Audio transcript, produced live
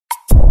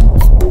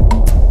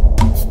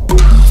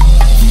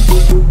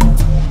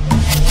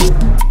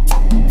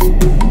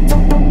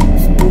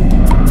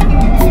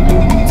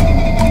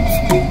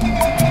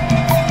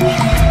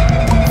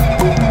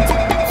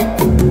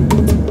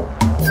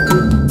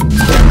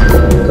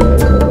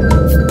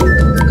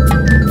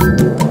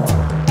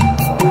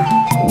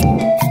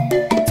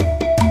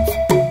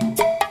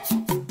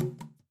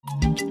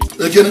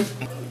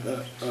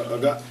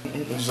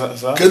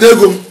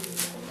Kedego.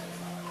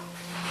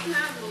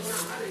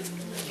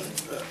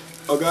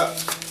 Oga,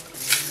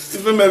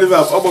 even me live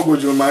up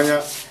obogoju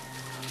manya.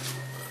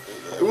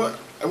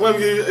 When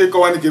we go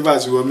one give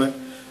us woman.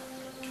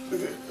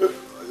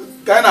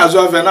 Can na azu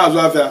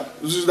afia,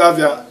 zuzu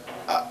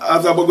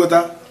afia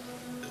Bogota.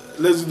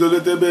 Let's do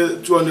it be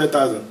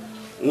 200,000.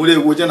 Nwere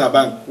egwoje na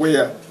bank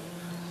where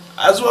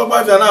azu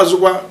afia na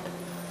azukwa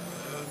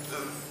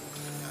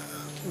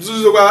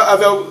zuzu kwa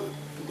afia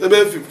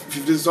ebe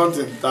 50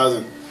 something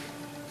thousand.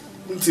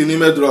 Nti ni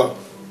me draw.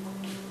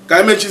 Ka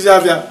emechizi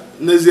afia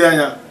n'ezi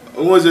anya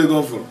onweze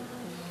ego mfuru.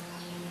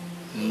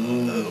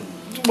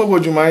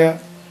 Gbogoju manya.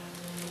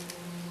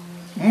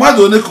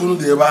 Mmadụ one kunu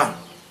dị ebe a.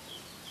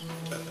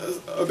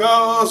 Oga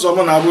ọsọ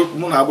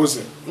mụ na-abụsị.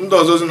 Ndị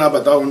ọzọzi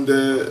na-abata ndị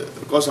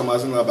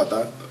kọsọmasị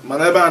na-abata.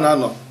 Mana ebe a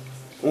na-anọ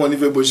onwe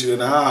ife gbochiri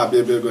na ha abịa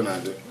ebe ego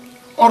na-adị.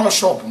 Ọrụ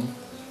shop m.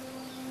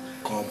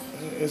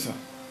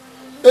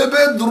 Ebe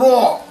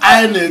draw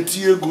anyị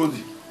na-eti ego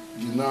dị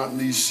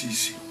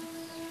n'isi.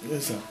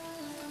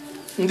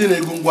 Ndị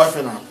na-ego ngwa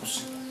afịa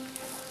na-akwụsị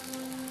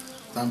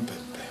na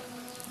mpempe.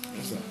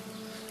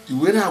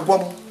 Iwe na-agwa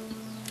m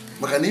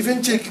maka na ife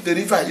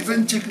nchekitere ife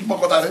ncheki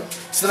gbakọtara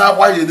si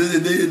na-agwa ya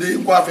ede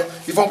ngwa afịa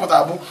ife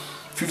mpụta bụ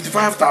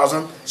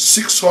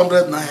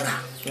 55,600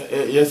 naira.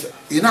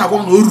 Ị na-agwa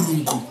m na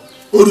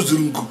o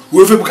ruzuru nku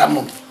wee fe bụ ka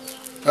nnụnụ.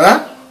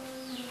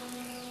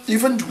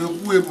 Ife njikwa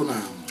ekwu ebu na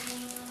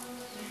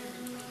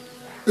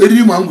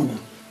eriri ma ngwugwu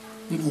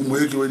ma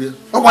ekewere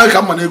ọ gwaghị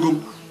ka mma na ego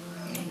m.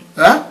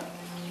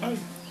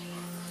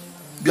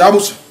 Bịa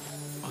bụsị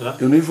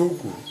ịnụ ife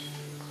okwu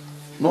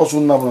nọọsụ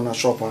nna bụrụ na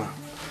shọp ahụ.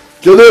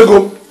 Kedu ego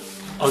m?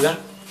 Oga,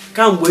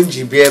 kamgbe m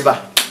ji bịa ebe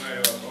a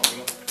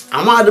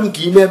amadị m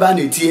ka ime ebe a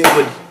na-etinye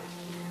ego dị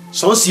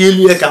sọsọ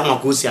elu ya ka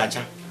maka o si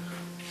acha.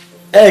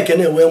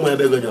 Ekene wee nwe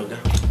ebe ego dị ọga.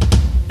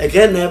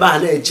 Ekene na ebe a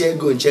na-eche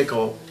ego nche ka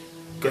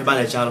ebe a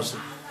na-eche arụsị.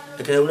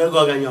 Ekene were ego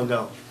ọga nye ọga.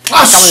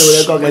 Were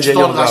ego ọga nye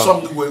ọga. Asọ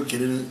m wee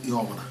kelere ihe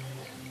ọbụla.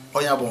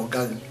 Ọnya bụ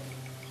ọga gị.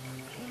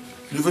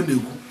 Ife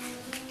na-ekwu.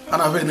 A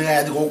na-afụ ene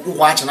ya dịka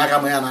ụkwụ achị n'aka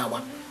ma ya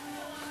na-agba.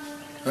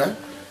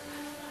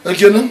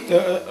 Ekene?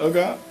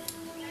 Oga.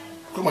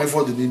 Kuma ife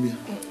ọ dị n'ime ya.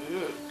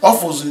 Ọ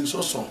fụziri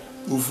sọsọ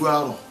ofu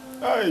arọ.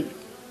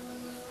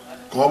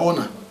 Ka ọ bụ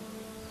na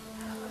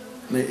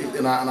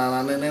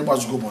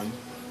ịgbazugo bọnyị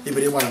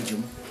ebere ịgbara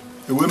njem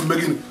ewe mme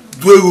gịnị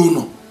duo ego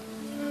ụlọ.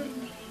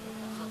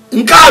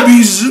 Nke a bụ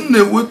izizi m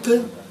na-eweta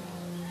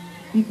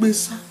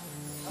mkpesa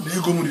na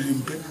ego m riri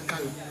mpe n'aka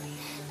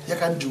ya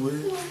ka m ji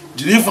wee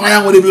jiri ịfụnanya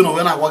nwere ebe ụlọ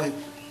wee na-agwa gị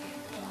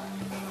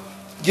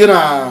gị na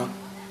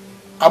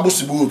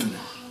agbụsịgbo otu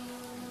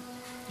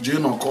jee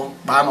nọkọ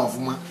kpaa na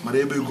ọfụma mara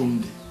ebe ego m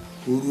dị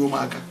ka o ruo m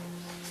aka.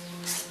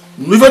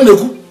 Ife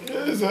na-ekwu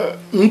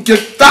nke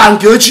taa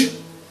nke echi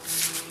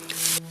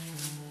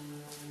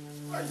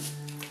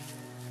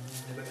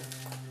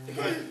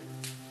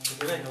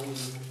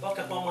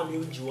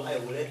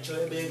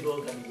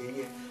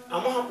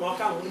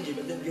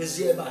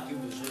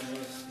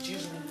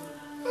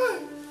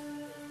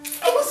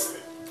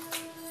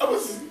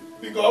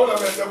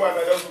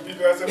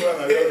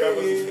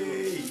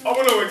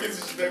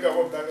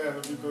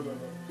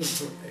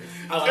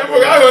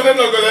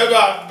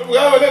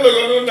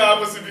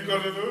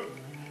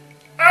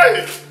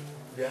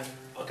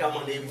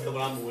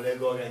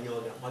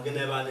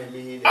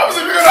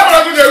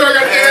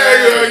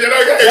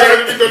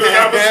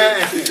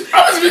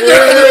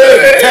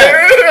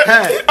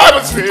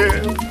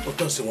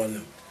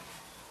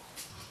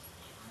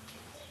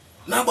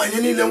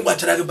n'agbanyeghị niile m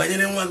gwachara gị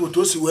banyere nwa gị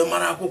otu o si wee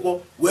mara akwụkwọ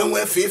wee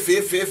nwee fee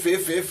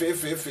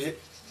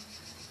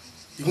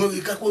i nweghị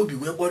ikakwa obi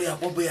wee kpọrọ ya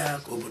akpọbụ ya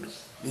ka obodo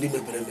ndị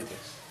mepere emepe.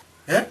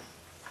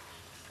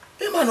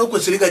 Ịma na o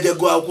kwesịrị ịgaje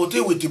gụọ akwụkwọ tụ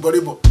iweta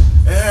ibọrịbọ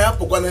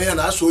apụkwana ihe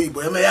na-asụ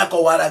oyibo eme ya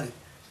kọwara gị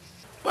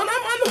mana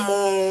amanụ m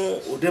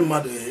ụdị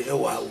mmadụ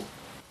ewe awụ.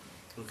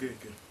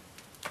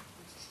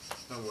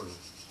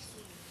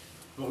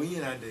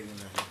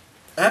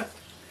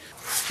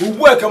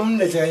 Ugbu a ka m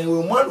lechara ya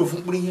wee mmadụ ofu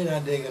mkpụrụ ihe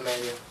na-adịghị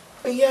n'anya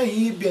ihe ahụ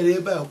ị bịara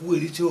ebe a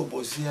kwugheriche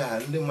ụbọchị ha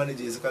ndị mmadụ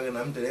ji ezikwa gị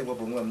na m tere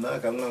ịgbapụ nwa m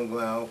n'aka nwa m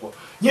gụọ akwụkwọ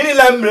ihe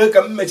niile m mere ka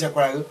m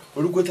mechakwara gị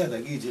orukweta ada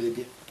gị jere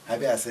bịa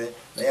abịa sị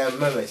na ya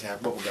mma mecha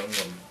akpọpụga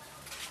nwa m.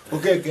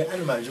 Okeke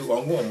ana m ajụ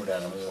ọgwụ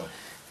ọmụdara m nwa.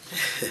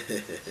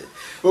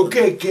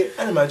 Okeke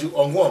ana m ajụ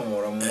ọgwụ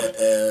ọmụrụ m nwa.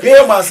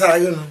 Ihe gbasara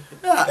gị nụ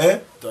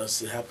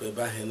tọsi hapụ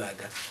ebe ahụ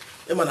na-aga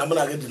ịma na mụ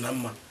na gị dị na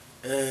mma.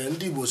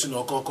 Ndị Igbo si na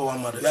ọkọwa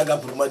mmadụ ya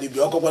gapụrụ mmadụ ibi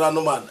ọkọkwara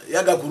anụmanụ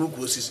ya gakwuru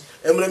ukwu osisi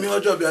emere m ihe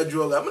ọjọọ bịa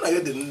jụọ gị mụ na gị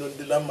dị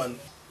na mmanụ.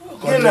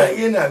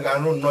 Ihe na-aga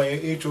arụ nnọọ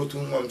ịchọ otu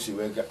nwa m si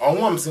wee gaa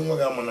ọnwa m si nwa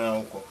gị ama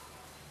n'akwụkwọ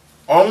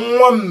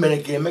ọnwa m mere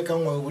ka Emeka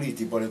nwa were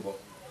iti bọrịbọ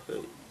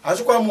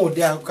azụkwa m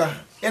ụdị akụkọ ha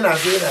ị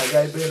na-azụ ị na-aga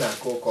ebe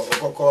na-akọ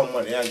ọkọkọwa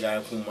mmadụ ya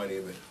ga-akwụ mmadụ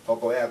ebe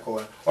ọkọwa ya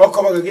akọwa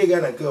ọkọwa gị gị gaa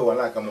na nke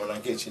ụwa aka ma na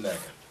nke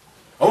Chineke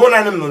ọ bụrụ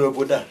naanị m nọ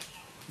n'obodo a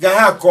gaa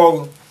ha akọ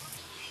ọgụ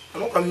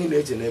amụkwa m ihe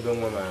na-eche n'ebe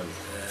nwa m ahụ.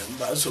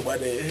 Mba nsogbu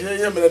adịghị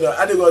ihe mere na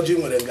adịghị ọjị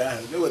nwere nga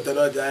ahụ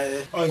ga-ewetara ọjị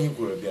ahịa onye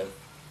kwuru bịa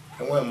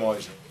enweghị m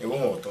ọjị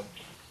enweghị ụtọ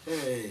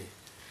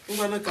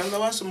ngwana ka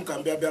ngawaso m ka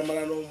mbịa bịa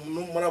mara no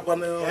mara kwa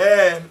na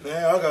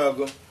ọ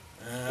ga-agụ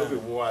obi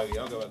gbuwa gị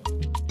ọ ga-agụ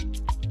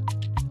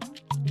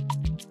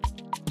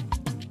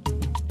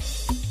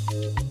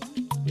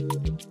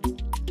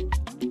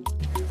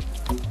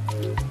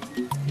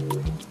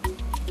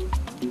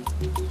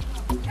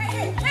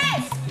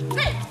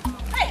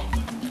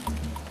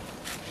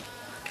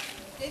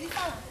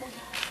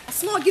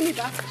No, give me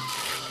that.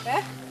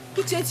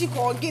 Uchechi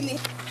ko gini.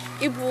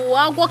 Ibu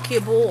agwo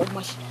kebo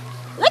mashi.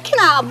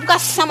 Lakini abuka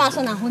sama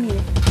so na honi.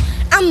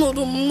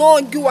 Anuru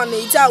no giwa na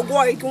ije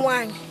agwo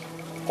igiwanyi.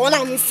 Ko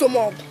na nso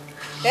mo.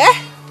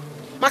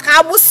 Maka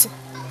abusi.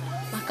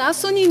 Maka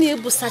aso ni na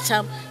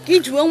ebusacha. Ka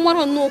ijuwe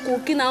nwaro no ko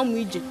ki na amu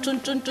ije. Chun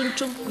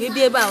we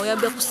bi ebe a ya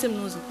bia kusim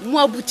n'uzo. Mu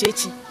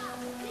abuchechi.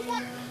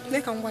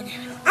 Leka ngwa gị.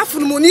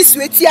 Afuru mo ni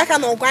sweti aka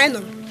na ogwan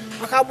no.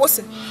 Maka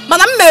abusi.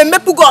 Mana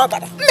mmemepugo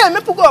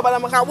obara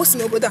maka abusi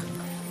n'obodo a.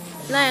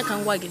 Na ya ka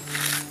ngwa gị.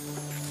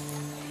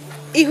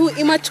 Ihu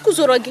imachuku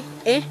zoro gị,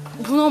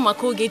 bụ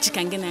maka Ogechi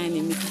ka ngị na ya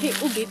na-eme.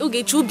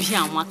 Ogechi obi ya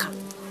amaka.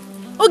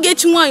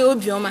 Ogechi nwanyị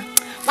obiọma.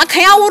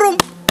 Maka ya wụrụ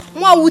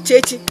nwa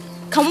Uchechi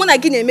ka mụ na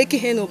gị na-eme ka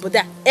ihe n'obodo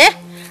a.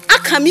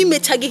 Aka m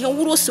imecha gị ihe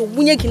nwụrụ ose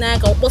wunye gị n'anya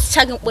ka ọ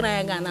kpọsịcha gị mkpụrụ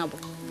anya ga na-abụ.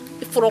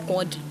 Ifụrụ ka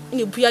ọ dị. Ị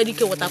na-ebu ya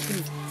Dikeh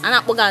waterproof. A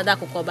na-akpọ gị ada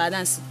akụkọ ba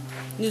dansi.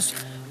 N'izu.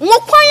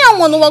 Nwakwa ya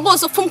nwa n'ụwa gị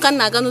ọzọ fụ m ka m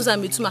na-aga n'ụzọ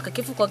ametu maka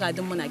ka ịfụ ka ọ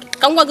ga-adị mụ na gị.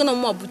 Ka m gwa gị na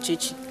mma bụ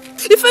Uchechi.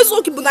 Ife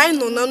eziokwu bụ na anyị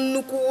nọ na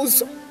nnukwu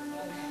ụzọ.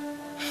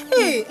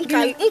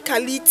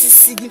 Nkali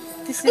itisi gị.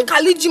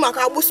 Nkali ji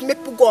maka agbụsị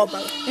mepụgo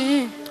ọbara.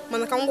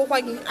 Mana ka m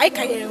gwakwa gị, anyị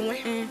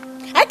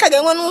ka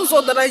ga-enwe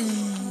n'ụzọ dara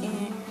yii.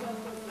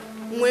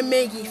 Nwe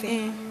mee gị ife.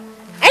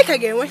 Anyị ka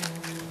ga-enwe.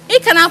 Ị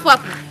ka na-apụ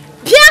apụ.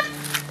 Bịa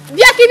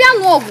ka ị bịa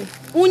ṅụọ ọgwụ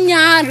onye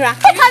ara.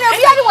 Ị ka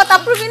na-ebu ya dị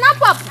waterproof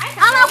na-apụ apụ.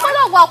 A na-akwado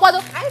ọgwụ akwado.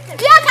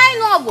 Bịa ka anyị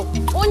ṅụọ ọgwụ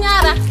onye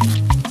ara.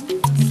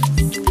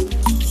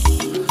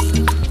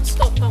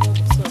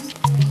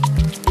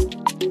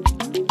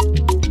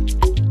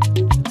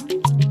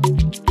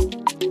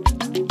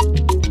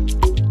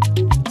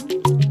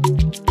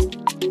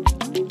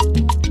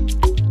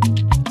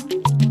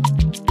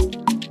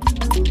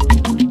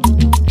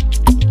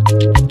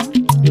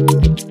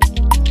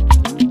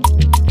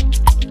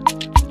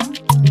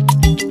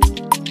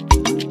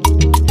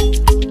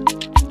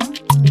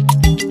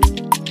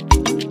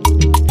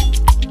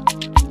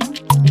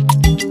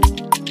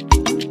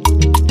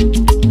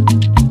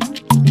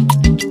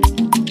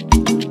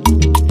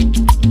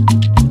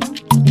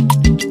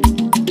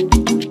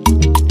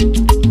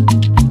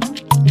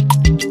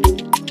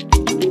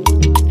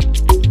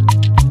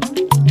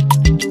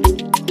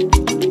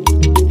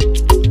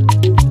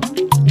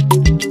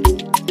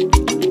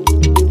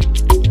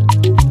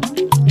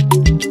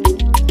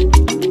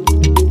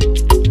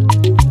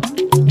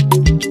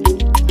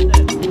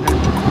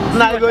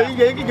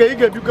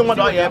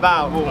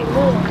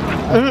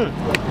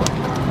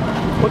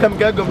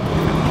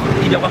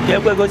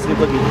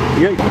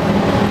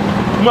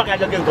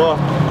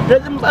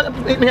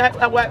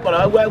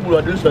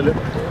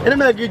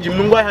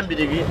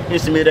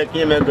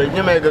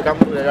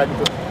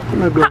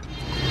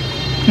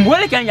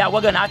 Mwele kenya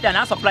waga na ata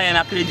na supply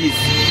na credit.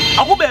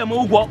 Akube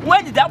mo ugwo,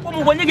 when did that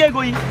come when you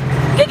go yi?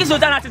 Kiki so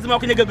tana tizima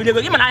kunye go go.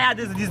 Even I had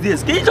this these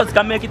days. Can you just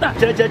come make it?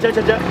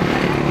 Che.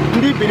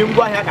 Ndi biri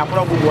ngwa ahia ka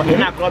kworo gwo.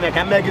 Ina kro me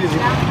ka make it.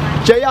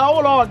 Che ya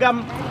ụlọ ọga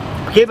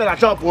ka ebe na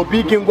shop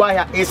obi ki ngwa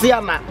ahia esi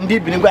ya na ndi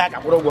biri ngwa ahia ka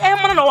kworo gwo.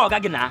 Mana na ọga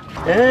gị na.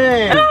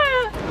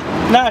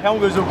 Na ka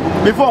ngwe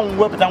zokwu. Before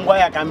ngwe pụta ngwa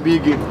ahia ka mbi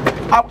gị.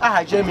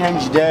 Aha je mi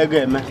njide ego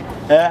eme.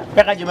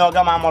 Ka ji me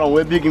ọga ma amụrụ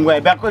we big ngwa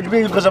ebe ka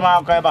jibi ko sama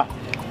akọ ebe a.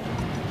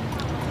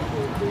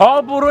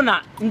 Ọ bụrụ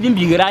na ndị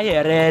mbigara ahịa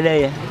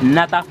erere ya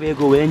nnatafe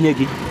ego wee nye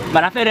gị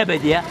mana fere ebe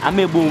dị ya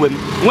ama egbu onwe m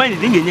nwanyị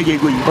dị ga-enye gị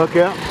ego yi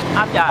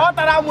ọ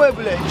tara mụ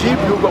ebule ji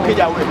ibi ụgwọ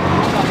kịja wee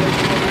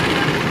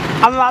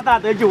anụlata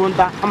atọ eji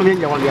nta ama ihe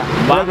njewa ya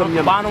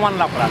gbanụ nwa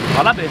nlakwara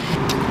ọ labeghị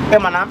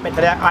ịma na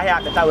mkpetara ahịa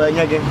apịta wee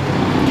nye gị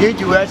ka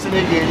iji wee sị na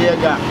ị ga-eri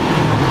ego a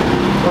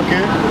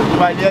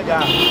ma rie ego a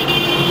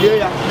rie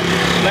ya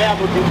na ya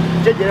bụ gị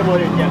jejere m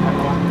onye ji aka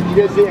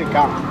jidezie nke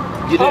ahụ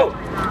jide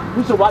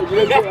nsogbu a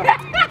jidezie ya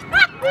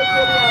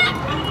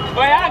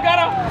Oya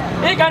agaro,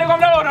 I gari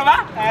komle oroba,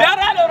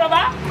 biara le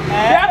oroba,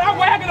 biara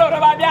koya ke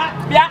oroba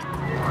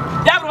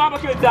bia bro ma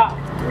kita.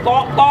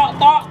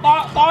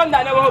 To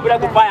nda ne wo bra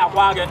ku pa ya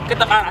kwa ge,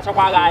 kita kana cha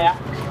kwa ga ya.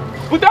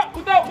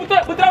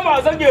 Buta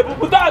ma zange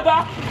buta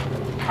ga.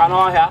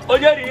 Kana ya,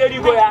 oje ri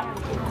go ya.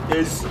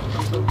 Yes.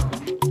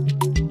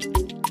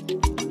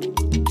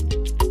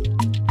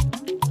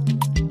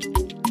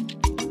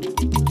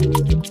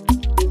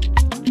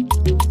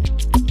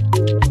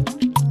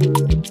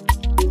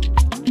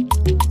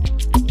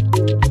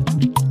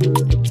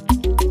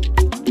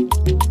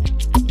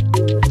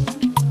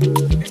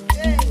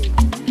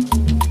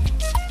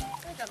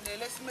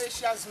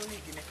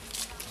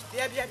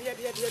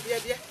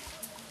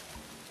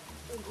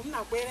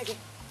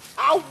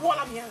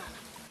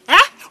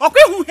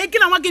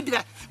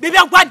 Baby,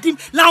 I got him.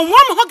 Now, one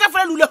more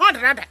friend will hold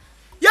another.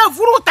 You have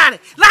fruit,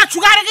 la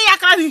sugar,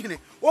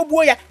 oh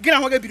boy, get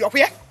on a bit of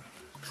here.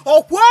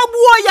 ọkwa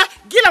gbuo ya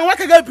gị na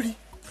nwoke ga-ebiri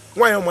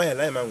nwaanyị ụmụ ya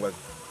na ma ngwa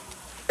gị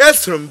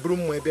esoro m bụrụ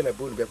mmụọ ebe na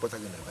be unu bịa kpọta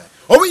gị na be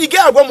ọ bụ ị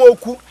ga-agwa m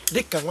okwu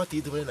dị ka nwata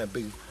idobere na be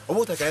gị ọ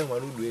bụta ka anyị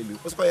nwara ụlọ elu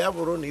ọsọkwa ya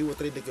bụrụ na ị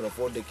wetara dekin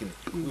ọfọ dekin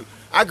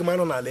aga m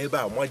anọ n'ala ebe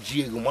a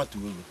majie ego matu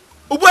ego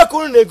ugbu a ka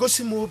unu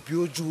na-egosi m obi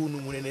ọjọọ unu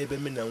nwere n'ebe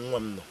m na nwa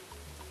m nọ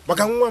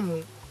maka nwa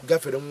m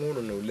gafere nwa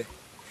unu na ule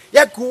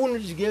ya ka unu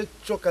ji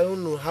ga-achọ ka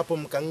unu hapụ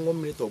m ka m ṅụọ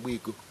mmiri tọgbọ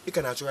iko ị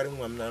ka na-achọgharị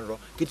nwa m na nrọ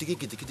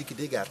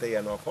kịtịkịtịkịtị ga-ata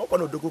ya n'ọkụ ọkwa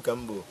na odogwu ka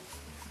m bụ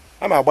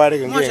a ma agbarị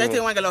gị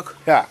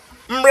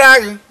mra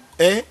gị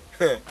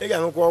ị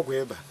ga-aṅụkwa ọgwụ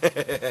ịba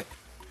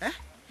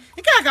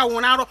nke a ga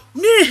nwụrụ arọ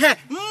n'ihe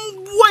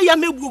mgbuo ya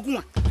megbuo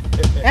nwa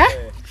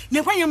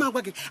na-ekwenye m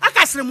agwa gị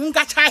akasịrị m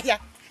ngacha ahịa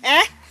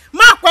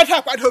ma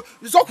akwado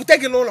zọkwute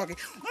gị n'ụlọ gị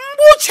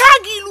mgbucha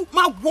gị ilu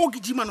ma gwuo gị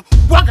ji manụ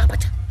gbuo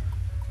ga-agbacha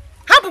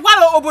ha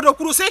bụkwara obodo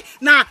kwuru sị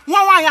na nwa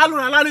nwaanyị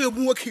alụrụ alara egbu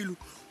nwoke ilu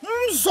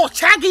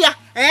nzọcha gị ya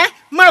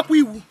makwa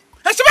iwu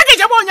echebe gị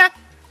jebe onye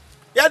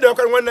ya dị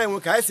ọkara nwanne anyị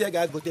nwoke anyị si ya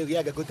ga-agote ego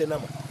ya ga-agote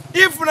nama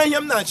ịfụ na ihe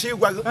m na-achọ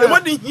ịgwa gị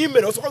enwedị ihe i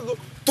mere ọsọ gị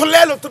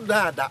tụlelu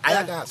tụda ada anyị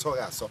agaghị asọ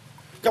gị asọ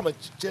kama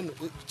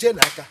chee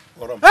na aka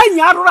ghọrọ m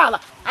enyi arụrụ ala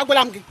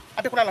agwala m gị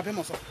abịakwala be m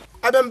ọzọ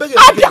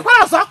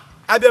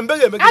abịa mbe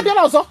ga-eme gị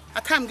abịala ọzọ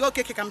aka m gị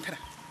Okeke ka m tara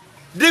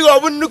di gị ọ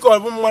bụ nnu ka ọ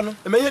bụ mmanụ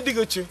eme ihe di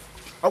gị chi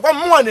ọkwa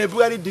mmụọ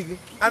na-ebugharị di gị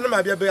ana m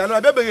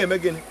abịabeghị eme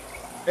gịnị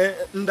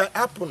nda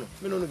apụnụ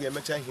mere unu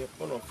ga-emecha ihe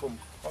ụlọ fom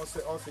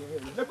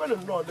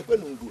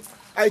lekwenụ ngwu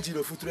anyị jiri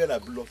ofu trela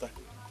bulọta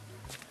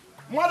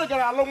mmadụ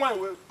gara alụ nwaanyị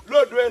wee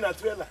loduo na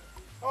trela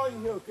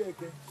ihe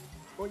Okeke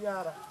onye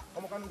ara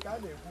ọmụkanụ nke a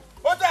na-ekwu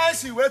otu anyị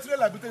si wee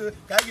trela bute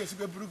ka anyị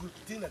ga-esikwe buru gị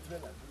tii na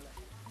trela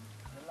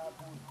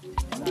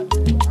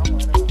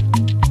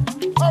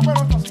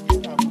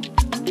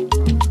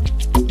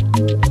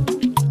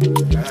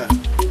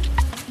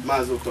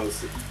Maazị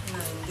Ụtọnsị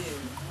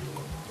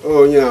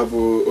onye a bụ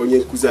onye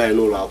nkụzi anyị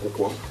n'ụlọ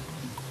akwụkwọ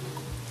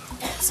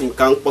si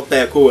ka m kpọta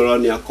ya ka o were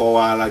ọnụ ya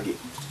kọwara gị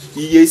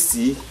ihe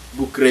si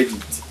bụ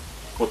kredit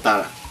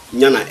pụtara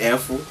ya na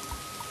efu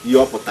ihe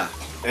ọ pụtara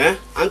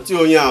antị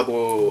onye a bụ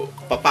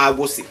papa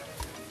Agwụsị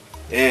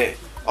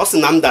ọ sị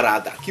na m dara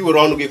ada ka i were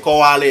ọnụ gị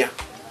kọwara ya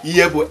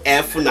ihe bụ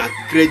efu na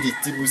kredit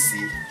bụ si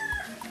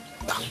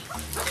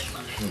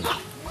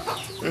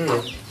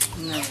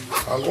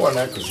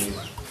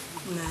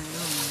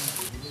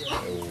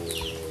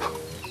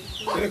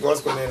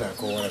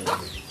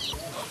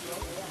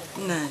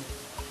nna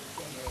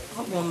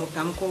ọ kpọrọ m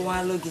ka m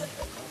kọwalụ gị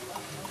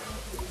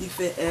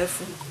ife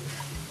efu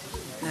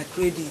na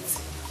kredit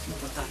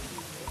mpụtara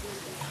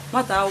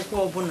nwata akwụkwọ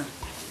ọbụla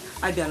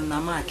abịara na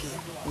maakị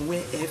onwe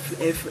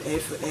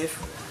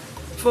efu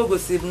o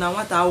gosiri na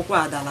nwata akwụkwọ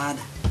a dara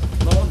ada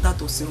na ọ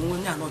datosiri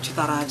onye a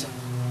nọchitara aja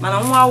mana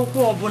nwa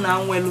akwụkwọ ọbụla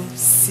nwelu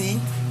si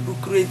bụ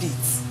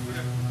kredit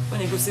ọ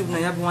na-egosi na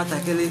ya bụ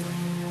nwatakịrị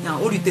ya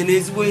o ritere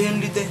ezigbo ihe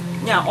nrite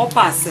ya ọ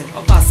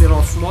pasịrị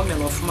ọfụma o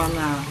mere ọfụma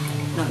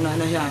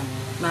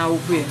na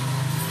akwụkwọ ya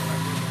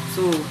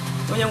so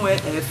onye nwee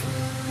f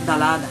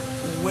dara ada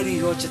nwere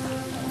ihe ọ chịtara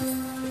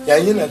ya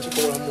ihe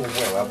na-achịkọwa m ugbu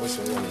a abụsị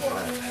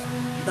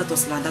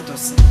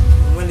datọsị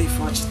nwere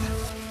ife ọ chịtara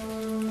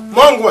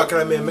mọngụ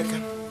akara m Emeka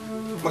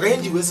maka ihe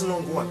ji wezi na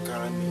ngụ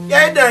akara m ya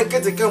ịdara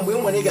nkịtị kamgbe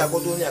ị nwere ị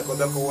ga-akwado onye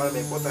akọbịa kọwara m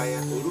ịkpọta ya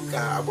oru ka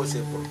agbụsị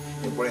pụrụ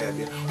ịkpọrọ ya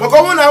bịa maka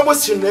ọ bụrụ na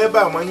agbụsị n'ebe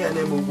a ma ihe a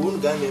na-eme ugbo unu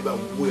gaa n'ebe a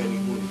mgbuo ya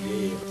n'ihu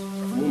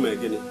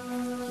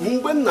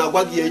mgbe m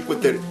na-agwa gị ya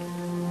ikwetere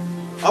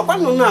ọkwa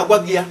nọ na-agwa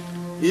gị ya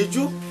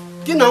ịjụ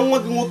gị na nwa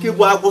gị nwoke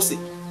bụ Agwụsị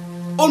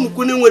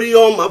onukwune nwere ihe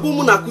ọma bụ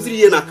mụ na-akụziri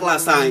ihe na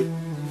klaasị anyị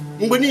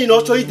mgbe niile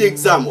ọ chọọ ide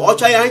egzam ọ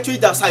chọọ ya anyị chọọ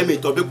ide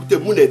asaịmentị ọ bịakwute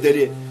mụ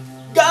na-edere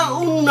gaa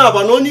unu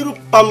na-aba na oniru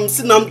pam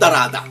si na m dara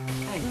ada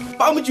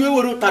pam ji wee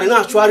were ụtarị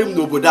na-achụgharị m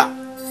n'obodo a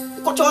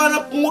kọchọghara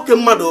nwoke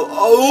mmadụ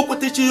o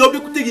kwetechi ihe ọ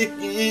bịakwute gị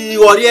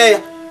ịghọrịa ya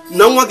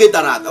na nwa gị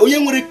dara ada onye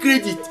nwere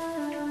kredit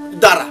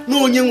dara na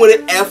onye nwere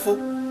efu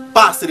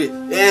pasịrị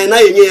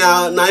na-enye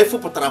ya na efu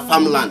pụtara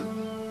farmland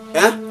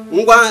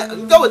ngwa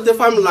ga weta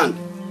farmland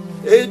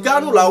gaa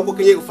n'ụlọ akwụkwọ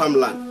kenye gị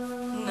farmland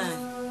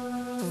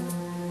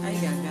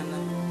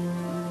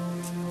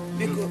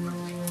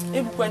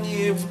ebukwana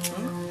ihe egwu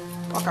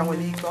ọ ka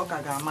nwere ike ọ ka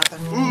ga-amata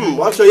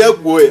ọ chọọ ya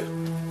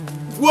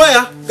gwuo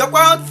ya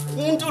gakwa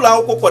ndị ụlọ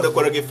akwụkwọ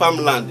kwadokwara gị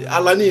farmland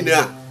ala niile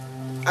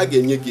a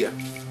ga-enye gị ya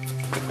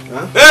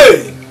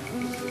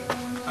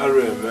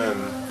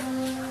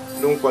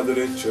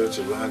nkwadoro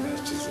chọọchị bụ ha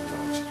ga-echizi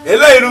n'ọchị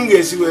elee iru m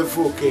ga-esi wee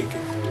fụ Okeke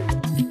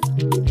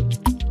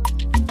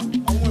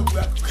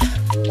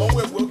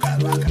ọnwa egbu ka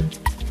arụ aka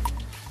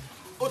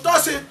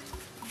Ụtọnsị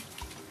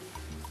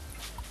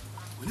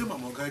onye ma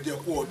ọ ga-eje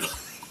kwụ ụdọ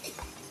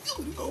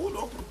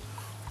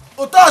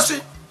Ụtọnsị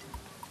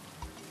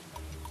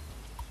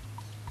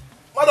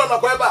mmadụ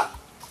nọkwa ebe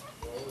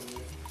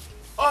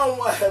a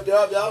ọnwa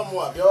bịa ụmụ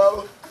abịa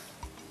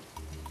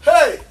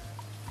hei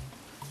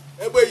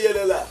egbe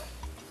yelela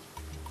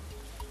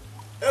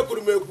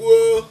ekwuru m ekwuo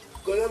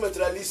ka onye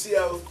metara n'isi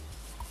ya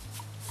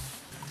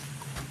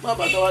ma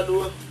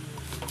batawaduo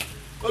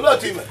olee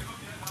otu ime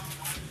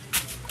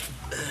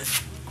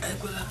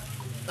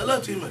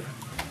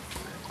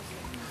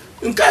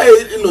nke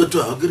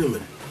n'otu a gịnị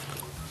mere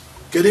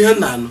kedu ihe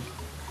na-anụ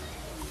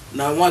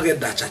na nwa gị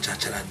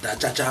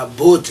dachacha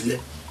bụ otule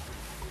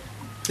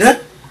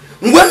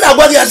mgbe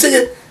na-agwa gị asị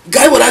gị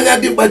gaa were anya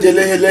dị mkpa ji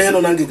lehe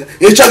nọ na ngịga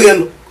ị chọghị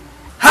ịnụ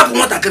hapụ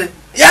nwatakịrị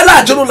ya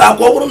laghachiri ụlọ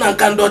akwụkwọ ọ bụrụ na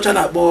nka ndị ọcha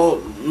na-akpọ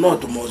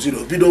nọtụ ma oziro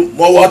bido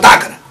ma ọ ọta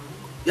akara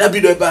ya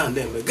bido ebe ahụ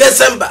na-eme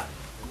gese mba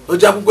o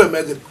ji akwụkwọ eme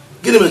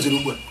gịnị meziri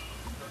ugbu a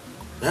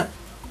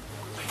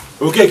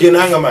Okeke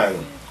na-aṅụ m aṅụ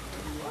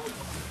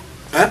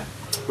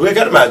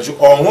Okeke m ajụ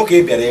ọṅụ ka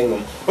ị bịara ịṅụ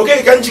m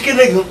Okeke ka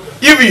njikere gị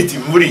ibu iti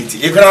mbụrụ iti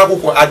ịgụrụ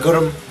akwụkwọ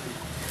agụrụ m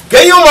ka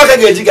ihe ụmụaka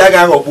ga-eji ga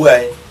aga aghọgbu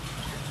anyị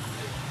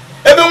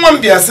ebe nwa m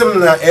bịa sị m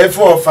na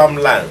F4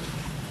 farmland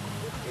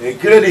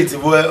kredit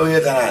bụ onye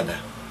dara ada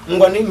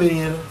ngwa n'ime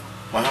ihe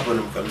ma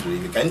hapụrụ m ka m duru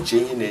ike ka nche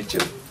ihe na-eche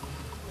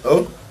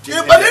m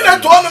Chibadi na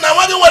tuonu na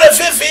wadi wale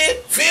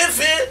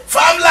fifi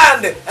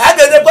farmland.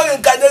 Age de kwa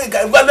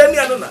nka ngwale ni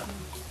anona.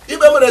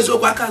 Ibe mere so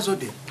kwa kazo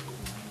de.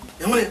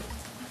 Ehune.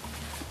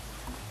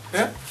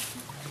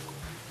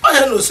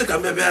 Oya no sika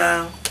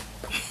mbia.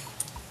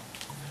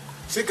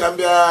 Sika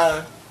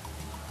mbia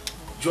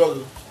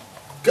jogo.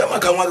 Kama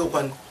kanwa go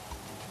kwani.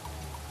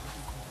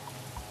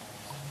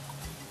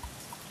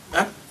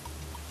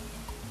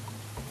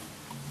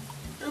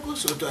 Ego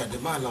so to ade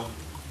mala.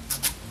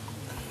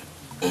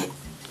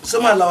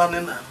 Sama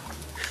lawane na.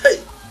 Hey.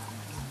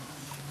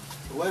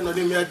 Why no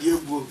ni me adi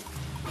egwu?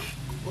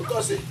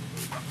 Because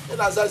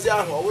ina azazi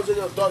ahụ owo je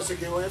to se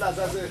ke wo ina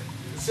azazi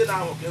se na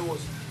ahụ ke wo.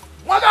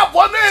 Nwa ga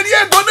bo na eri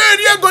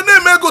ego na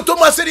eme ego to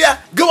masiri ya.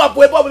 Ge wa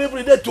po ebe obere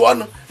ibri de tu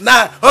ọnụ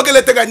na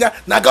ogelete ganya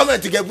na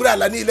gọọmenti ga-egburu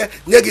ala niile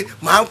nye gị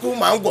ma nkwụ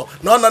ma ngwọ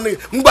na ọnọ ni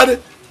mgbade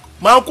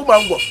ma nkwụ ma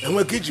ngwọ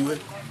enwe ka iji we.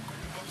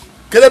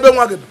 Kelebe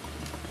nwa gị.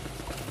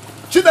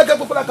 Chineke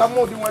kpụkpara ka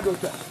mmụọ dị nwa dị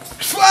otu a.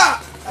 Shwa!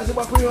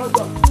 Azịgbakwu ihe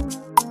ọzọ.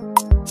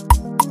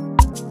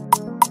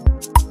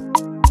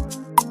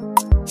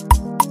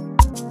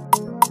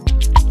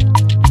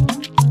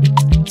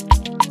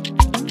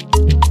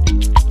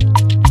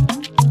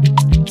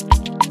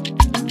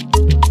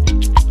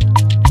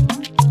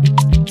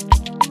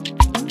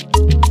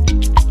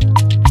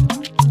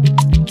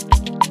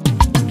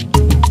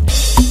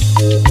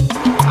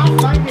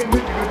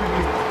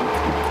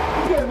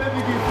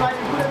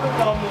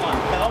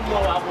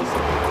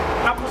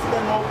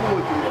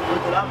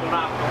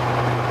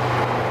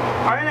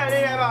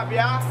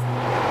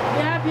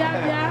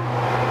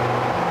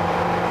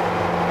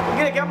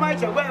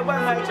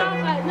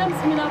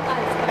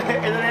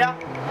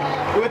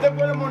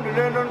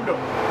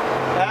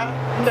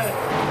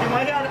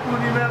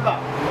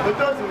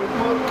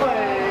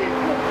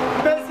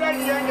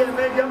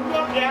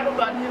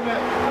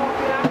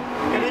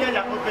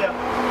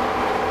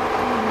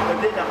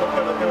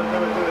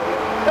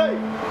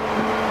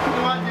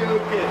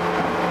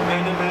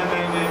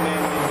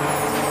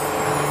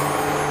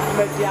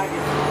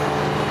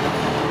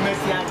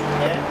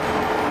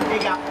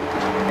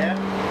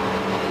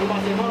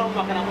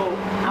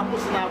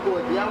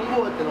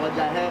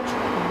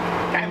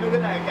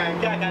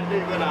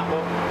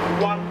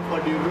 One for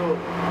the road.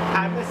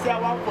 I may say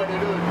one for the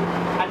road.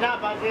 And now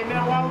I say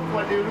one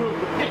for the road.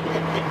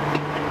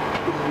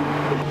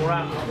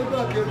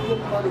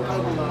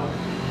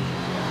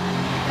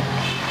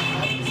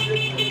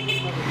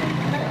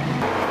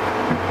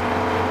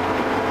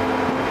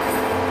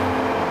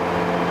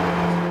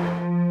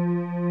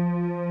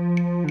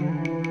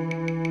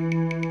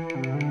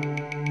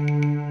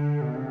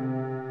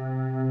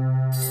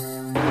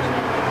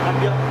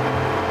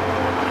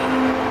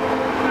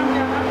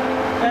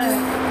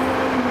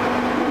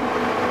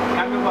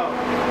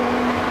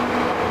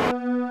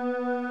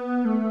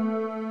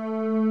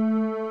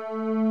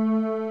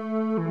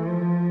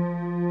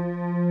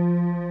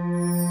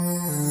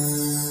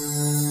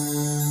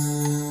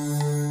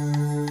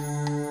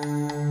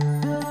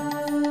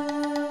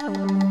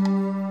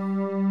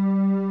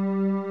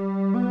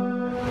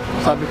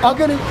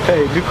 Okay.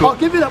 Hey, Biko. Oh,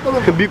 give it up.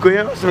 Biko,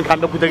 yeah, so can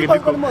look at the Biko.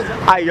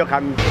 I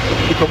can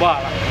Biko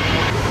Bar.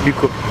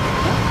 Biko.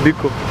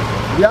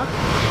 Yeah?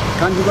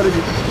 Can you go to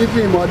if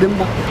you more than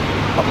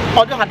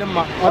Other had them,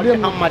 other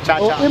much.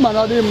 I'm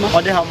another man,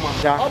 other hammer.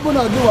 I'm going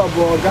to do a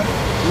burger.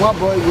 One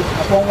boy with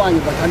upon one,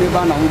 but I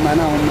never know my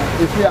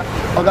if you are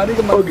organic,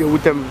 okay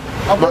with them.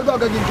 I'm going to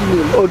get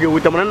you. Okay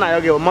with them, and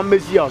I get Mamma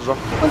Messi also.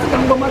 What's the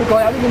number?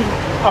 I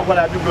will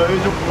have to go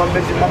to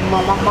Mamma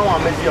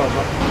Messi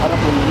also. I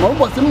don't know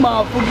what's in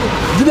my food.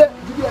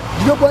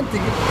 You want to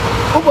get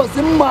over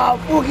some more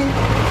cooking.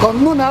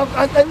 Come noon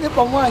after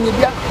from one.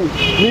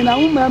 Mina,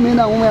 make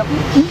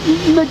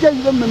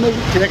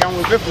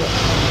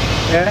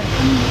it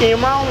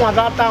Imam was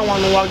that time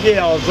one was gay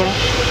also.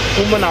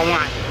 Woman and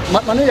wine.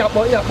 But money up,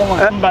 boy, up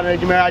on but I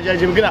judge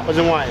get up as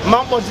a wine.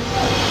 Mount was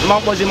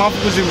Mount Pusim.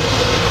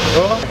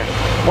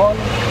 More,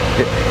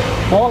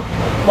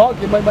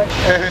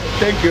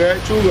 thank you.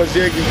 Two was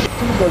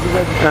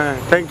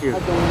thank you.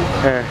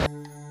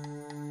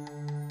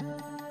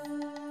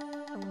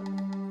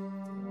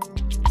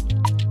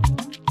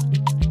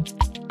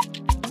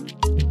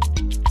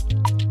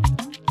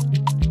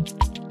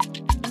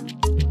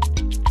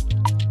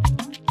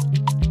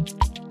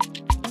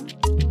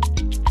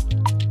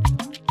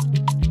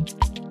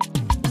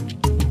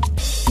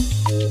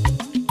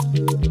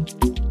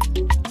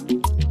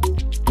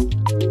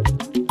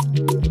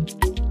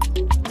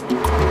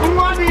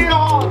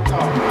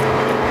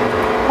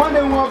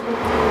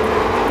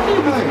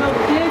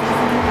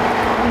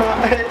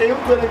 Eu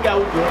tô legal,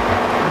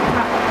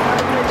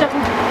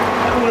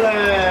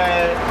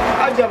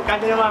 Ajam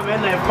kadang mana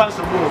nak pas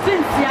semua.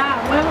 Sinsia,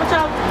 saya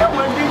macam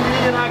Kamu ni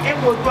nak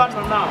kau tuan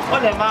nak.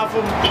 Oleh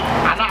maafum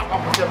anak apa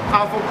pun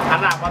maafum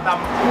anak apa tam.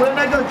 Kau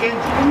nak kau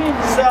kenci.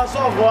 Saya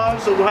soal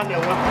suruhan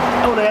yang apa.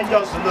 Orang yang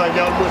jauh sudah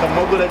jauh muda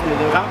moga lagi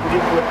ni. Aku di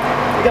pun.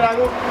 Kalau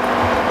aku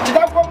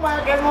kita kau mah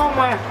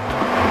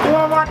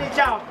kau mah di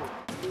cakap.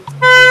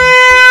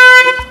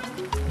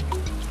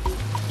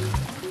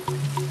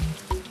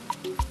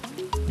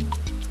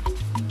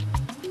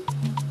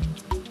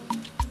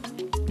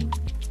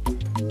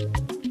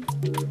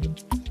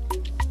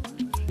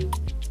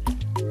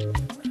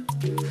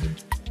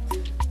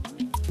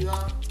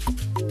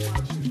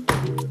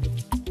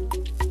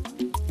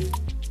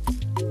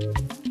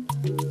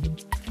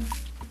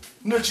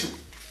 Nnechi,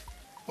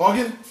 ọ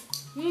gịnị?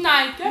 Nna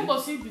ike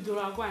mbosi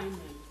bidoro agwa anyị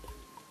mere.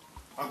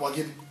 Agwa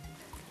gịnị?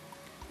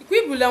 Ikwu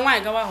ibule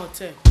nwaanyị gawa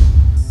hotel.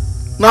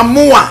 Na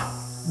mụnwa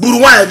buru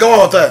nwaanyị gawa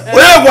hotel.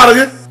 Onye gwara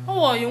gị?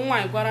 Oyi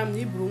nwaanyị gwara m na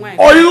iburu nwaanyị.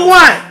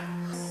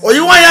 Oyi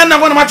nwaanyị ya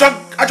na-agwa na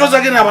achọza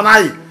gị na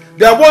abanaghị.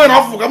 Bịa gwa gị na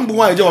ọfụ ka m bụ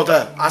nwaanyị je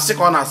hotel. Asị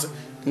ka ọ na-asị.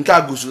 Nke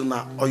a gosiri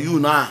na oyi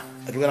unu a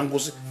ebigara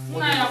nkwụsị.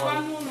 Nna ya kwa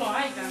n'ụlọ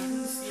anyị ga-ahụ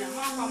isi ya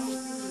makwa m.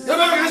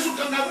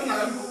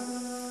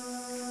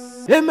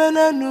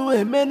 Emenenu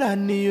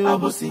emenani yo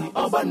Abusi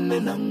obanne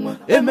na nwa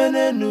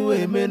Emenenu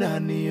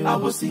emenani yo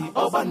Abusi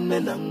obanne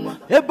na nwa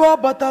Ebe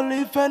obatala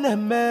ife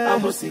na-eme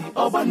Abusi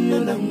obanne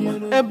na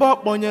nwa Ebe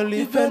okponyela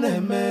ife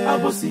na-eme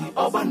Abusi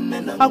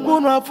obanne na nwa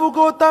Akwụnu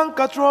afụgo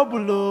tanka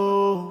trouble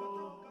o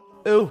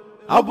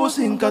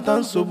Abusi nkata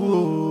nsogbu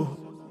o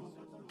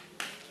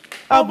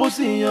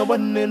Abusi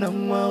obanne na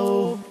nwa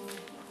o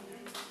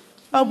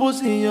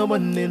Abusi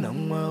obanne na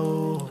nwa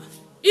o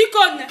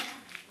Ikonne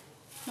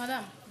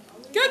Madam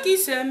Keke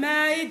isi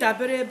eme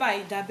ịdabere ebe a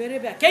ịdabere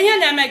ebe a ka ihe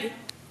na-eme gị?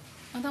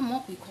 Madam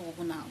ọkwa ike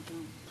ọgwụgwụ na-agwụ.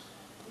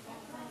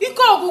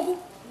 Ike ọgwụgwụ?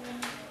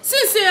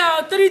 Since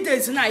 3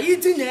 days na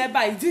idina ebe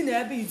a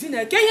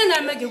idina ka ihe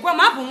na-eme gị gwa m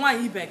abụ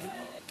nwaanyị ibe gị.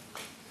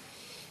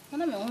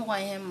 Madam enwekwa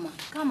ihe mma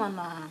kama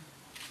na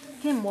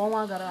kemgbe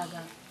ọnwa gara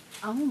aga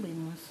ahụbeghị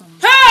m nsọ m.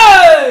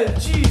 Hey!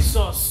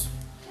 Jesus!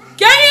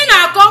 Ka ihe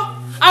na-akọ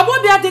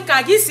agbọbịa dị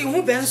ka gị si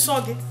hụbe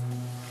nsọ gị.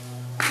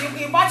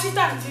 Ị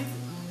gbachita ntị.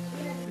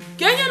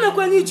 Ka ihe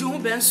mekwe n'iji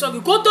hụbe nsọ gị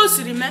ka otu o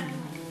siri mee?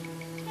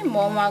 Kemgbe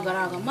ọnwa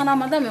gara aga mana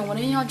madam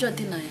enwere ihe ọjọọ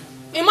dị na ya.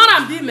 Ị mara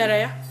mgbe ị mere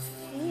ya?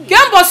 Ke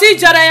mbọsị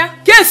ijere ya?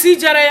 Ka esi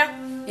ijere ya?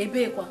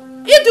 Ebekwa?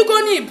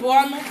 Idugo n'ibu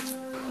ọnụ.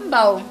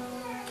 Mba o.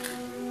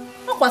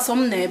 Ọ kwasọ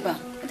m na ebe a.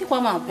 Dịkwa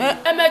m abụọ.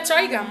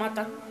 Emechaa ị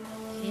ga-amata.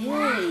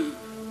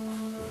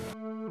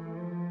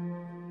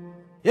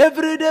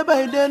 Every day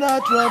by day na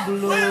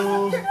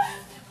trouble.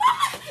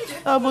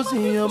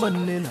 Abusi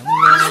obanne na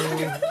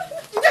nwa.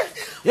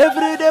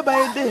 Every day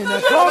by day na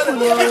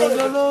trouble.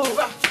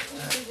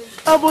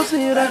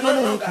 Abusi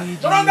ragone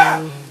kiji.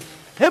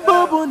 Ebe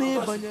obu ni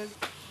banye.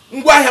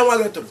 Ngwa ahịa nwa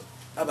gị tụrụ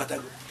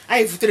abatago.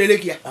 Anyị futerele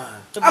gị ya.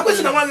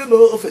 Akwụsị na nwa gị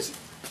n'ofesi.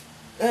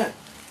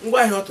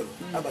 Ngwa ahịa ọ tụrụ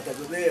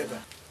abatago n'ebe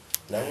a.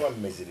 Na nwa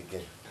m meziri gị.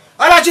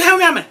 Ọla chi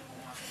hewe mere.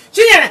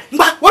 Chinyere,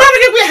 mgba, were obi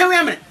gị gwa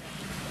hewe mere.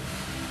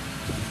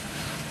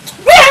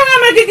 Gwa hewe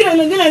mere gị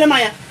gịnị ma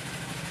ya.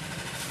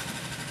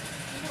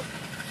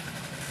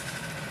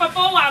 Papa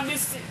wa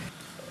abisi.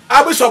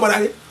 Abisi ọgbara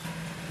gị.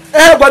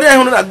 Gwara ya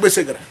hụrụ na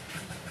agbese gara.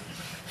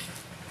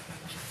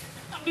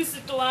 Abisi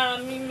tụwara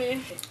m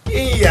ime.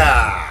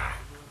 Iya.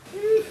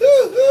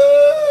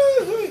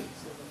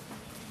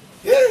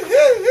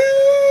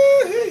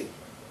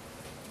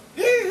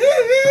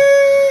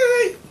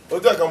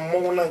 Otu a ka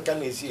mmọnwụ na nka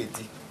na-esi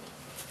eti.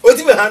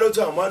 Otibe ha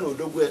n'otu a ma na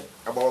odogwu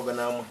agbawago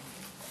n'ama.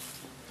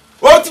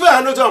 Otibe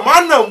ha n'otu a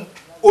ma na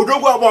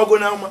odogwu agbawago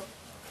n'ama.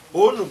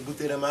 Unu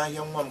butere m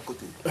ahịa nwa m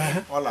kote.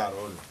 Ọ lara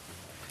ụlọ.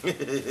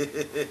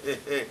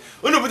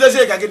 Unu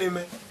butezie ka gịnị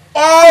mee?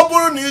 Ọ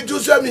bụrụ na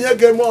ịjụzie m ihe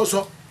ga-eme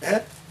ọzọ,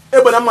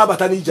 egbe na mma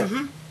abata n'ije.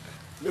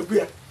 Lekwu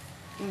ya.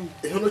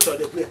 Ihe unu chọrọ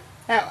lekwu ya.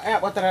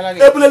 Kpọtarala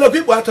gị. Ebulelekwa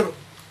ikpu atụrụ.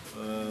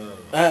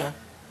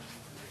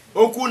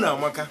 Okwu na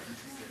amaka.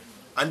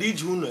 And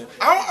iji unu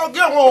gị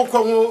nwe ụkwa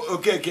nwe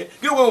Okeke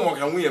gị nwe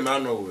maka nwunye m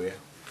anọ uwe ya.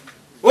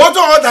 Otu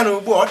ọ dara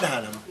ugbu ọ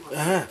dara m.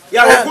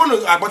 Ya okwu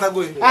unu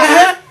agbatago ya.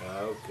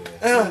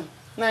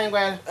 Na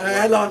ngwa ya.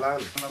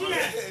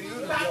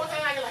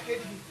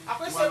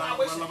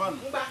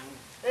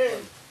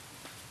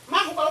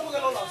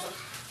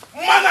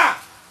 Mana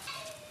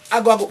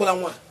agụkwala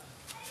nwa.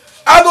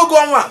 Agụgụ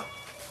ọnwa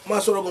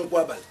ma soro gị nkwụ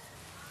abalị.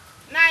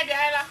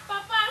 Na-abịala.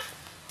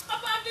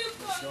 Papa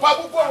biko.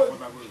 Pagbukwa.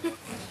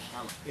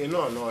 Ị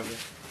nọ n'ọhịa.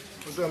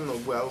 Otu m na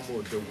ugbu a ụmụ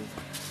odogwu.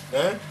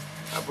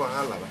 Abụ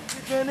ha lara.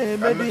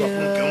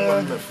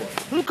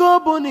 Nke ọ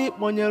bụ na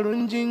ịkpọnyere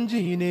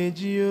njinji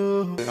na-eji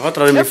yo. Ọ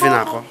tọrọ m ife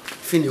na-akọ.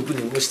 Ife na-ekwu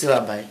na ngositela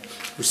abalị.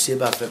 Osi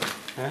ebe a febe.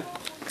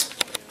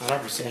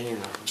 Arapụsị ihe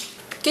na-akọ.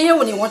 Ka ihe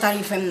nwere ịghọtara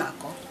ife m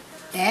na-akọ.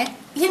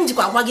 Ihe m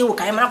jikwa agwa gị wụ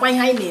ka anyị marakwa ihe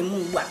anyị na-eme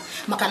ugbu a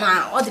maka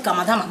na ọ dị ka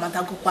madam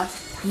amatagokwa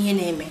ihe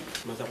na-eme.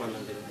 Matakwa na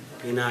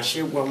ị na-achị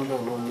ịgwa m na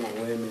ụmụ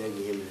wee mere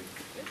gị ihe mere.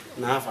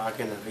 na afa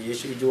aka na ya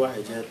shi jiwa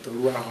eje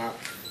toruwa ha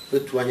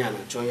otu anya na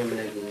chọ onye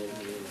mere gị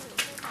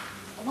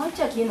ọgba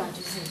check ị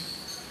na-ajụzi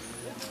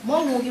ma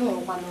ọ nwụ gị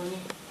nwụrụkwa na onye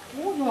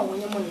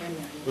onye mụ na ya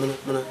mere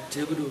mana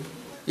chegodo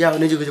ya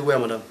onye jigojigbo ya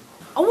madam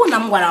ọ bụrụ na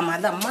m gwara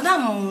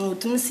madam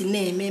otu m si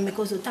na-eme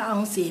emeka otu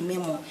ahụ si eme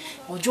m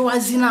ọ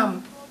jụwazina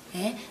m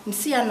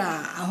nsị ya na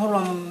ahụrọ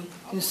m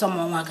nsọ m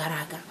ọnwa gara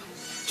aga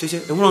cheche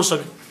enwere nsọ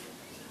gị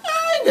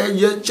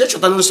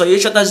chechọta nsọ ya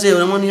ịchọtazi ya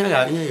onye ihe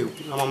ga ihe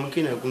ekwu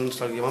amamke na-ekwu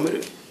nsọ gị ma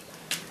mere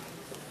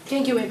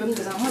kenke webe m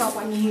gaza hụrụ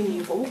akwa n'ihe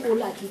na-ekwu ọgwụkwọ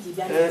ụlọ aka iji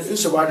bịa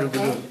nsogbu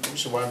adịgodo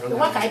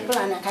ịgwa ka anyị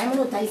plan ka anyị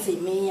mara otu anyị si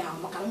eme ihe ahụ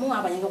maka mụ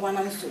abanyegokwa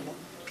na nsogbu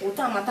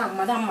ụta amata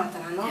madam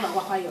matara na ọ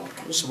ga-agwakwa ya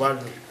ọka nsogbu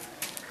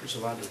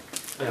adị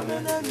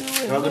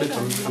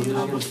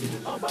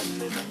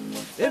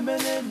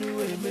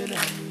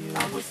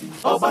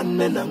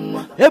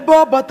ebe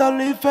ọ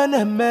batala ife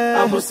na-eme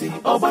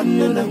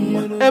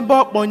ebe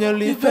ọ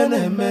kpọnyere ife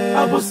na-eme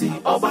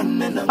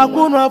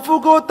akwụnụ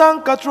afụgo ụta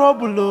nka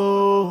trọbụlụ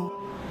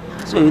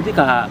so dị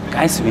ka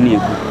anyị siri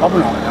na-ekwu ọ bụ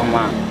na ọga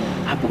nwa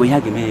hapụgo ihe a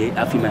ga-eme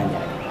afọ ime anya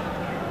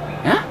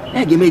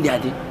ya ga-eme dị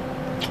adị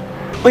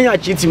onye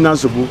achị iti m na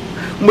nsogbu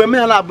mgbe m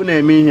ya na-abụ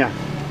na-eme ihe a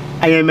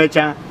anyị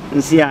emechaa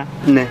nsị ya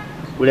nne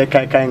were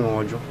kaikai ṅụ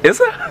ọjụ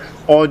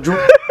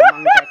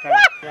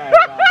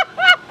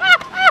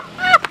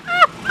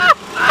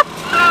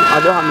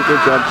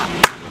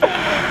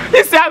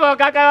isi agụ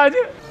kaikai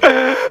ọjụ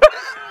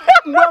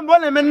mgbe mbụ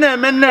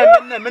na-eme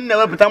nne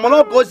wepụta mana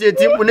ọ ka o si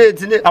eti mkpu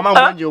na-etinye ama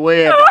mgbe ji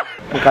onwe ya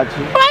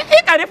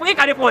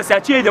ịkarịpụ osi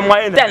achị ede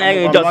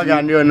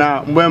mmanya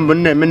na mgbe mbụ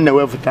nne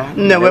wepụta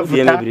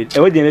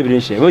enwedị emebiri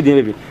nche enwedị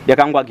emebiri bịa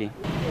ka m gwa gị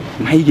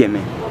ma ị ga-eme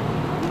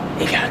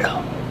ị ga-arọ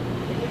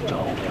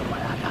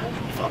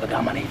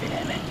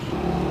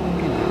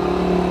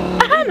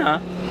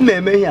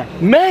mmemme ihe a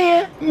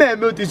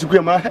mmemme otu isikwu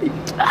ya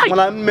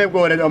mana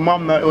mmegwe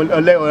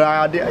ole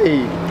adị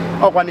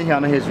ọkwa n'ihe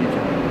anaghị ezu ike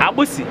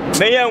agbụsị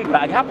mee ihe m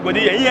gwara gị hapụgodo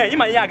ihe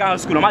ịma ihe agaghị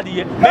skul mmadụ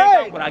ihe mee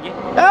ihe m gwara gị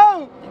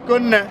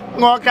konne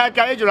ṅụọ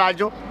ka ị jụrụ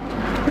ajụ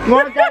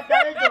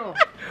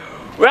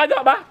were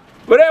dọkpa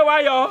were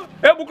nwayọọ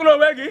egbukula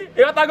onwe gị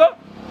ịghọtago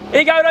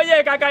ị gawere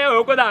onye ka aka ya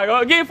okwedo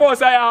ahụ gị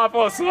fọsụ ya ha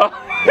fọsụ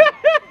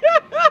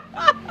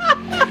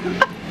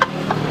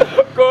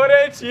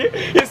korechi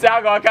isi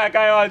agụ ọka aka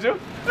ya ọjụ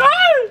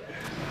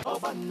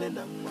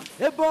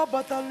ebe ọ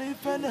batala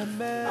ife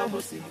na-eme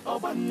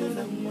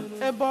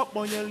ebe ọ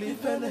kpọnyere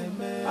ife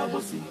na-eme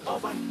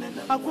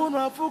akwụnụ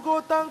afụgo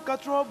ụta nka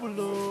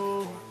trọbụlụ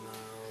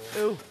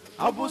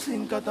abụsị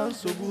nkata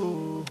nsogbu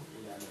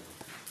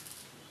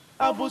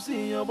abụsị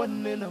ihe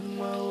ọgbanne na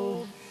nwa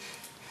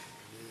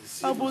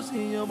abụsị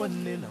ihe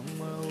ọgbanne na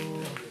nwa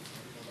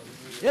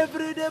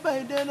every day by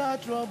day na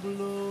trouble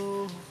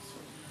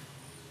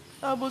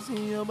abụsị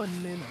ihe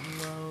ọgbanne na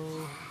nwa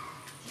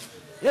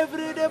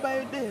every day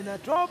by day na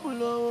trouble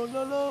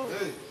lolo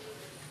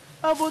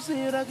abụsị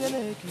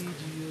irakene ka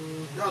iji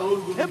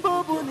ebe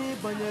ọ bụ na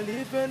ịbanyere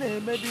ife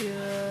na-eme dị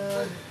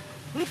ya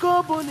nke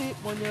ọ bụ na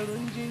ịkpọnyere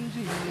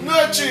njinji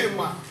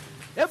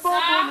ebe ọ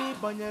bụ na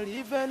ịbanyere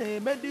ife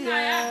na-eme dị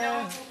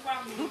ya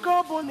nke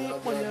ọ bụ na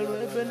ịkpọnyere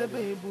ebelebe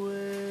ibue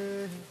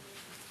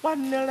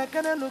nwanne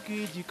rekene nụ ka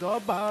iji ka ọ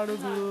barụ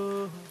gị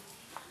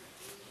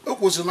o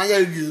kwụsịrị na ya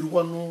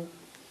ga-erukwa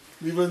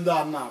n'ife ndị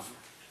a na-afụ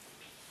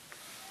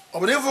ọ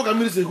bụrụ ịfụ ka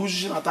mmiri si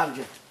ekwuchichi na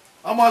tankị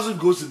amazụ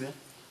nke o si na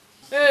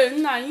ee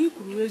nna anyị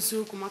kwuru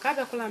eziokwu maka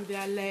abịakwala m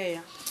bịa lee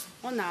ya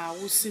ọ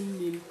na-awụsi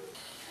mmiri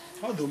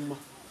ọ dị mma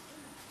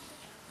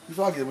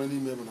ife a ga-eme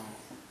n'ime bụ na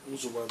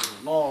nsogbu adịrị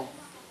nọọ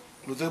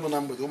lute bụ na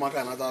mgbede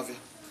ụmụaka na-ata afịa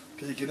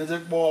ka ikeneje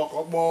kpọọ ka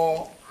ọ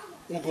kpọọ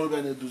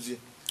nwokorobịa na-edozi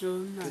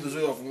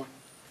ya ọfụma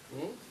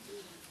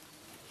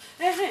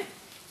ehe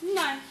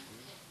nna anyị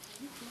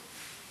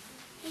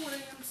o nwere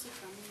ihe m sị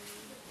ka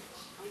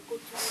m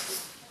kotu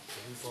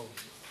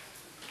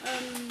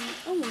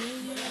o nwere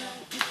ihe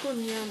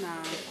ikomi ya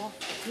na-akọ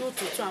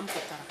n'ụtụtụ a m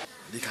pụtara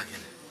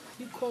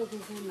ike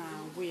ọgwụgwụ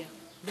na-agwụ ya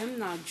mgbe m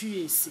na-ajụ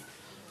ya esi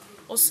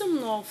ọ sị m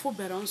na ọ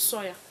fụbere nsọ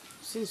ya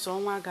si nsọ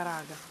ọnwa gara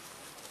aga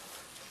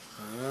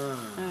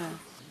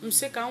m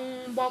sị ka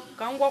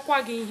m gwakwa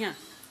gị ihe a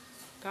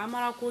ka a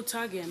marakwa otu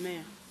a ga-eme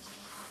ya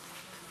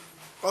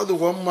ọ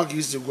dịkwa mma ka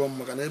isi gwọ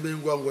maka na ebe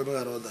ngwa ngwa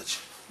emeghara ọdachi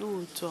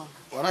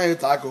ọ naghị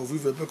taa aka ofu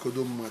ife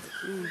pekodo mmadụ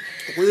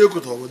okwenye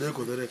ekoto obodo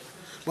ekodere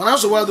mana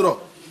nsogbu adịrọ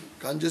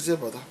ka njesi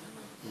pụta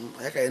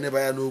anyị ka anyị neba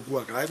ya n'okwu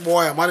a ka anyị kpọọ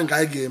ya mmadụ nke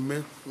anyị ga-eme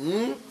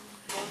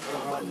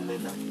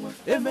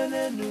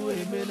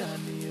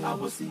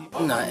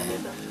nna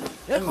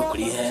enwekwara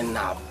ihe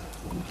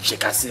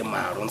na-chekasị m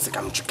arụ nsị ka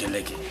m chukele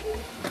gị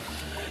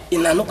ị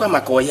na-anụkwa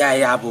maka ọhịa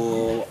ya bụ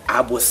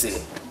agbụsị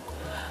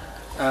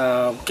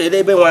kedu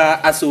ebe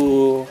nwa asụ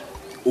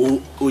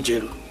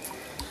ojeru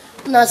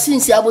na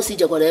sinsi agbụsị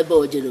jekwara ebe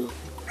ojeru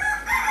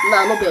na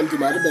anụbeghị m dị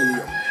ma adịbeghị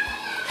ya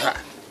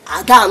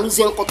ada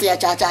anụzie nkụtụ ya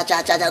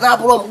cha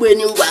na-abụrụ mgbe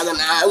enyi ngwa agha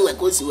na nwe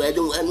ka o si wee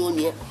dị nwee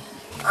n'onye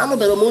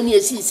anụbeghị m onye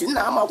esi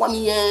nna amakwa m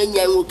ihe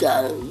nye nwoke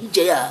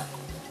ije ya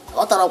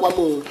ọ tarakwa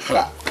m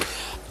ka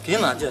ị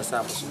na-ajụ ese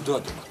abụsị ndị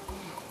ọdịma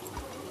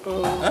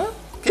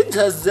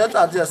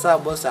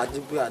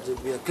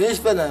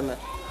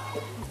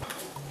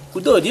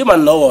Udodi ma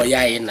no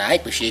ya na ai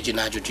kwesị eji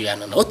na ajụjụ ya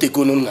na o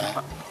tegonu na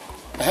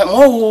ma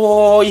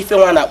ọ ife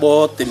nwa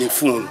na-akpọ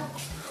telefon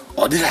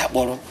ọ dịrị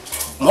akpọrọ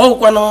ma ọ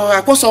kwanụ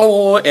akpọsọ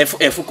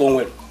efu ka o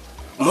nwere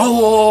ma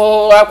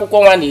ọ akwụkwọ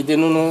nwa na-ede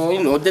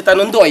n'ụlọ deta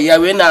ndị ọyị ya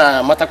wee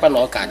na-amatakwa na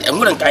ọka dị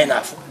enwere nke anyị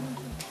na-afụ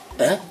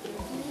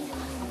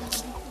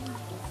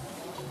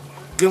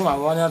gị nwa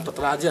onye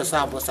ntụtara aja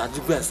esa abụsị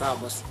ajikwa esa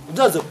abụsị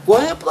jọzọ kwuo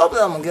onye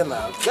problem gị na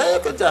onye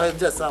keji ahụ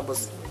eji esa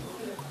abụsị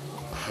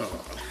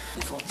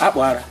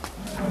akpọara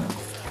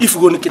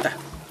ifugo nkịta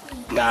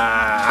na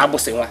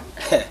agbụsị nwa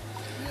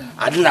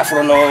adị na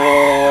fụrụ no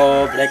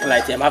brake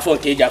light ya ma afọ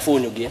nke eji afọ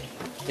onyo gị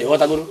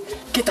ịghọtagoro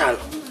kịta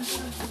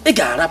ị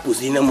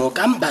ga-arapụzi ine m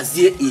ka m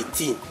bazie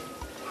 18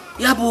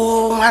 ya bụ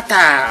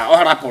nwata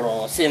ọ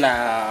rapụrụ si na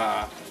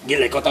gị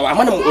lekọtawa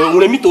amana m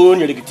nwere mita o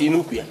nyere gị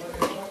n'ukwu ya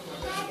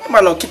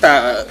mana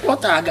kịta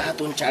nwata a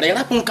ga-atụ nchara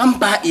ịrapụ nka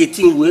mba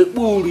 18 wee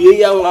kpurie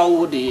ya nwa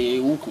dị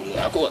ukwu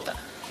akọta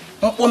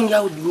mkpọm ya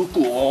dị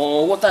ukwu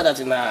ọghọta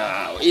datị na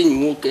enyi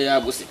nwoke ya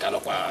bụ sika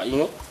nọkwa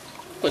ihe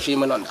kwesịrị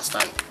ime na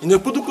understand ị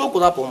na-ekwudukwa okwu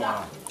rapụ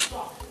ma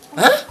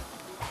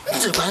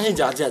njikwa anyị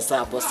ji aja esa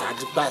abụsị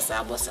ajikwa esa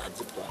abụsị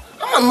ajikwa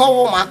ama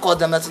n'ọwa ụmụaka ọ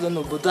demetụrụ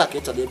n'obodo a ka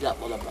ị chọrọ ịbịa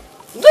akpọrọba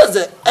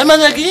ndeze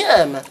emenye gị ihe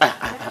eme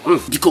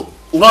biko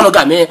ụrụ ọnụ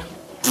ga-eme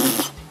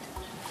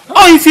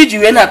ọ ife iji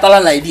wee na-atala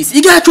like this ị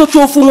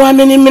ga-achọcha ofu nwa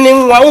mmiri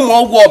nwa ụmụ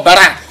ọgwụ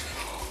ọbara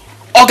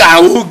ọ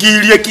ga-anwụ gị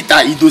rie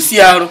kịta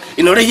idosi arụ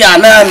ịnọrịghị a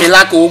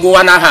na-amịla ka ụgwọ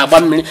anaghị agba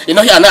mmiri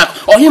ịnọghị a na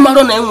ọhị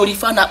marụ na enwere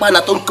ife a na-akpa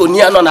na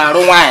tonkonia nọ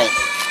na-arụ nwaanyị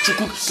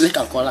chukwu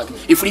leka nkọla gị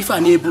ifere ife a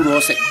na-eburu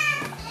ọsọ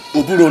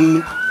oburu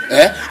nnu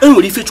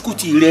enwere ife chukwu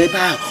tiri ebe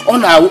ahụ ọ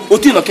na-awụ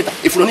otu ịnọkịta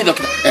ifuru ndị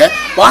dọkịta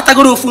ma ọ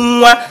tagoro ofu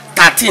nwa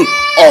 13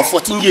 or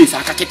 14 years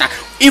aka kịta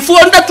ifu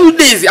under 2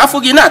 days afọ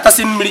gị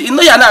na-atasị mmiri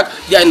ịnọ ya na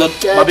ya nọ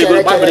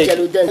babegoro babere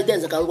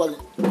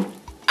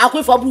akwa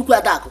ife ọbụrụkwu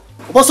adakụ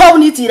ụbọchị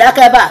ọbụla itiri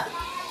aka ebe a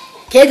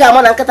ka ị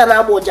ga-ama na nkịta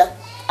na-agba ụja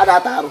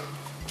adata arụ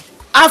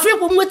afọ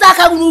ikwu nweta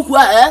aka gị n'ukwu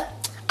ahụ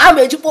a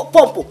ma eji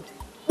pọmpụ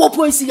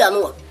kpọpụo isi gị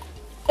anụwa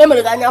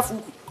emere gị anya afọ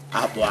ukwu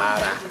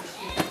abụara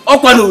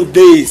ọkwa na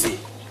udeze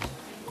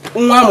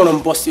nwa amụrụ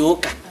mbọsị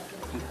ụka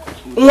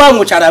nwa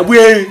nwụchara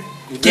gbee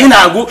ka ị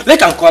na-agwụ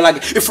leka nkọla gị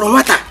ifuru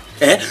nwata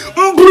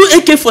mbụrụ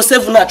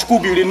AK47 na chukwu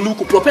biri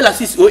n'ukwu propela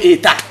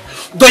 608 a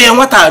dọnye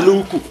nwata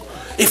n'ukwu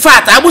ife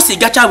ata agbụsị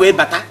gacha wee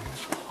bata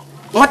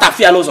nwata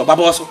fịa n'ụzọ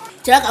gbaba ọsọ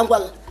chere ka m gwa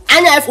gị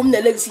anya efu m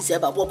na-ele gị sisi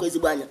ebe abụọ kwa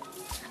ezigbo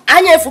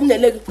anya efu m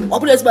na-ele gị ọ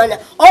bụrụ ezigbo anya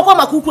ọkwa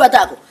maka ukwu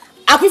adakụ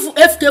akwa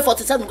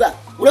FK47 ga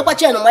werekwa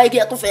chen ma gị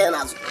atụfe ya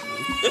n'azụ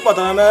ị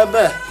kpọtara m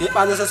ebe ka ị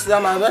kpadịsịsị ya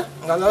ma ebe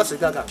ngana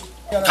siga ga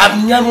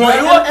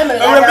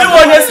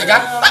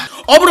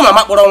ọ bụrụ ma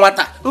makpọrọ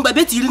nwata mgbe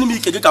be tiri n'ime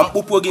ike gị ka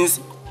mkpopuo gị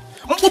nsị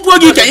mkpopuo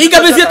gị ike ị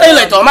gabezie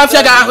toilet ọ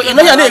mafịa gị ahụ ị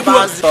naghị a na-ekwu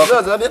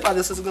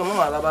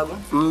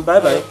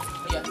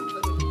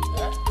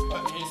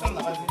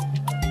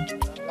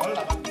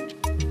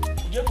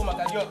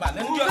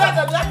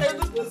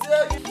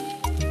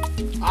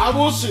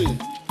Abusi.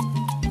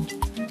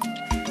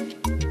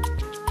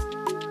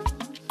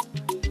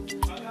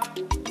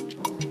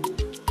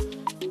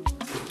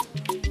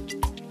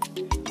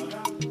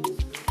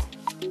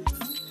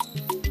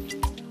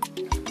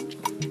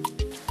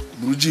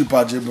 Buruji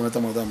paje bonata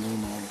madam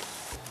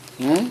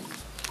no.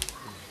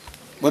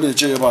 Bade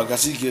che ba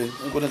gasi ke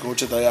nkone ka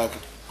ocheta ya aka.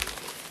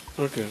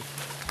 Okay.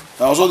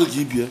 Ta ozo de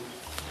kibie.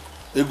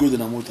 Ego de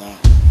na moto a.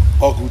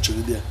 O ku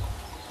chere dia.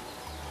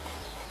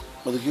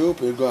 Bade ke o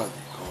pe ego a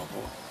ka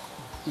obo.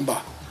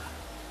 Mba.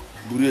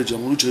 Buru eje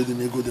mo chere de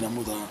na ego de na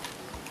moto a.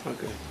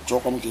 Okay.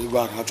 Chokwa m ke ego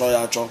a ka cho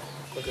ya cho.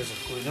 Okay sir.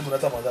 Ko je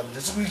bonata madam.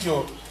 Je su ki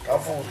o ka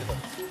fo o kita.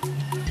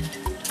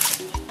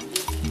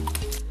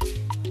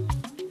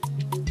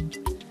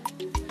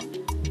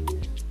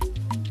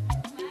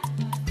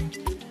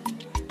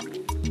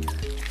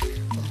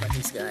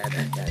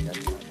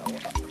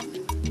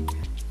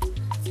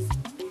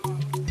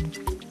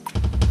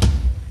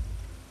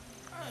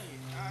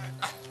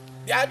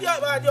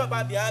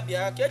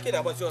 Bịa Keke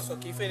na-agbazi ọsọ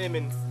ka ife na-eme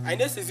anyị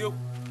na-esezi okwu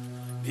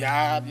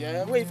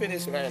bịa nwee ife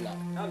na-esoro anyị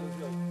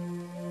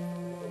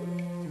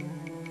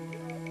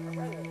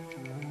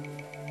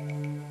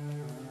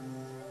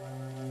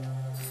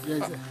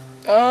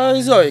na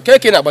izo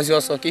Keke na-agbazi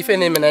ọsọ ka ife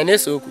na-eme na anyị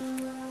na-ese okwu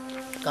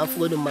ka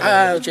mfugodo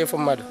mmadụ chefu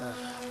mmadụ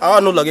ọ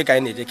n'ụlọ gị ka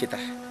anyị na-eje kịta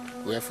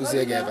wee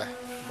fụzie gị ebe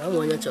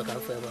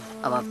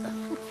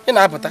ị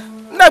na-apụta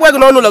ndị agwa gị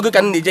n'ọnụ ụlọ gị ka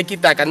m na-eje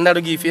kịta ka nnarụ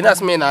gị ife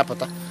na-asị m ị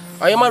na-apụta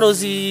onye mara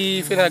ozi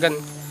ife na-aga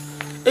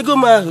ego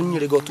m ahụ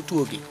nyere gị ọtụtụ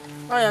oge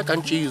ya ka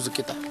m chọọ yuzu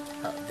kịta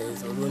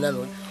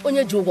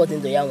onye ji ụgwọ dị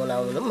ndụ ya nwụrụ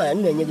anwụrụ ma m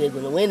na-enye gị ego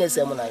na onye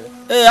na-ese m na ya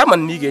ee ama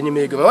na ị ga-enye m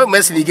ego ma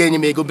mesịrị ị ga-enye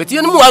m ego bet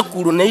ihe mụnwa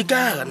kwuru na ike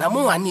agha na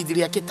mụnwa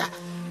n'idiri ya kịta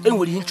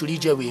enwere ihe nchọrọ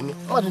ije wee mee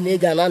ọ dị na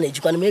ego a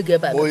na-ejikwana m ego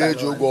ebe a onye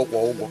ji ụgwọ ọkwa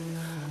ụgwọ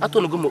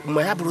atụnụgo m okpu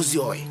ma ya bụrụzi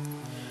ọyị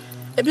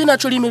ebe ị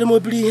na-achọrọ imere m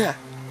obere ihe a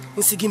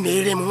nsị gị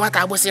mere m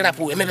nwata agbụsị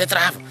rapụ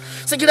emebetara afọ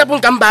sị gị rapụ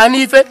nka m baa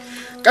n'ife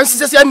ka m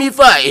sisesịa m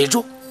ife a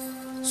ịjụ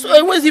So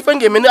enwezi ife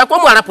nga emene akwa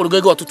m arapụrụ gị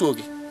ego ọtụtụ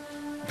oge.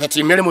 Bet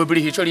mere m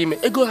obere ihe chọrọ ime.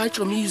 Ego ha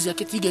chọrọ m izu ya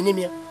kịta ị ga-enye m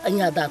ya.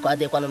 Anyị ada akọ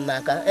adịkwana m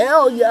n'aka.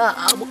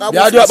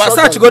 Bịa dị ọkpa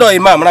sachigoro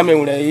ime amara m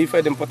enwere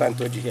ife dị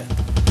important o ji ya.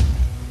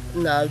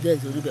 Na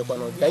Udenze orubekwa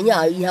n'ụdị. Anyị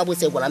ihe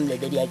agbụsị gwara m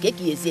na-edere ya nke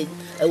ka ya esi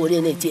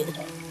ewere na-eti.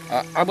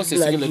 Agbụsị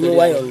si gị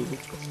ya.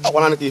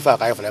 Ọkwa naanị ka ife a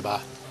ka anyị fere ebe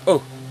ahụ.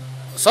 O,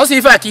 sọsọ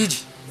ife a ka iji.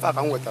 Ife a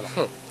ka m wetara.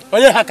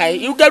 Onye ha ka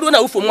ị garuo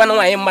na ufo nwanne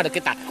nwaanyị mmadụ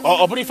kịta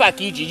ọ bụrụ ife a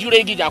ka iji jiri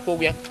ego iji akwụ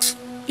ụgwọ ya.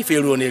 Ife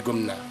ruo n'ego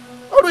m na.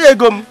 Ọrụ ya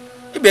ego m.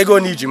 Ibe ego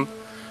n'iji m.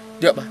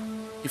 Dị ọkpa.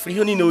 Ifuru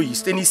ihe niile oyi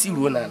site n'isi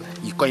ruo n'ala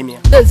ikọ ime ya.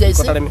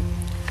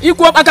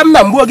 Ikwu ọkpaka m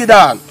na mgbe oge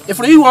daa.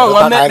 Ifuru ihu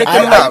ọnwa mmekpe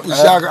m na.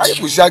 Anyị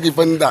kpụsịa gị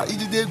ife ndị a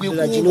ijide ego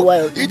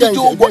ijide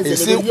ụgwọ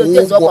ese kwụ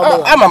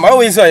ụgwọ. Ama m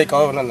ọ ezi oyi ka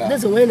ọ bụrụ na.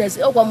 Udenze nwere na-esi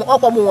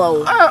ọkwa m nwa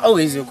o. Ọ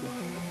eziokwu.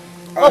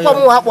 Ọkwa m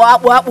nwa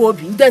akpụ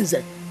obi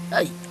Udenze.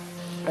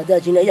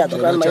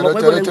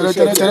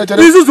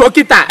 Izuzu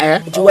okita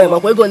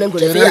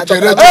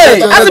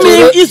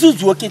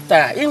izuzu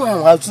okita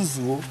ịnwa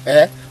atụzuo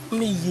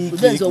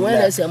Udenze onwe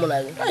na-ese mụ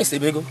na gị. Anyị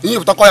sebego. Ihe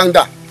pụtakọ ya ndị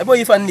a. Ebe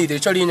oyi fan need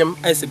chọrọ inye m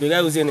anyị sebego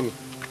ahụzi enemi.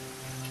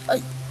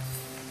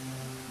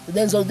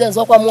 Udenze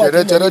ọkwa m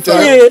nwa.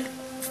 Chere.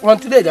 From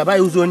today ga-aba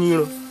ya ụzọ onye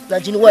iro. Na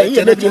jini wa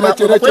ihe mebi ma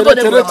ego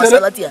ne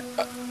masalati ya.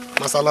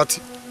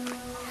 Masalati.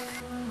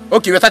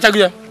 Okay, wetachago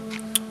ya.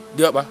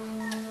 Dị ọkpa.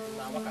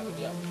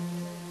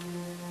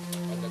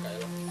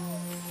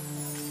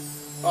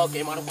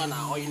 Okay, marukwa na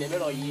oyi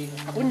nebere oyi.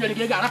 Akunyere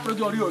gị ga-arapụrụ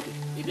gị ori oge.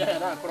 Ị bịa ya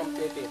na akọrọ m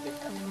tete.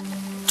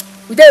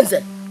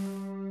 Udenze.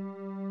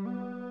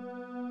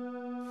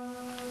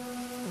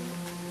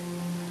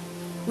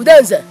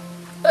 Udenze.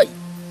 Hey.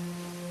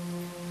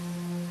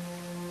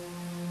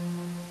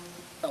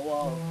 Oh,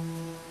 wow.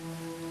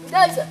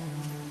 Udenze.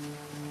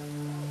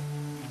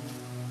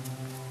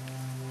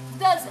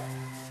 Udenze.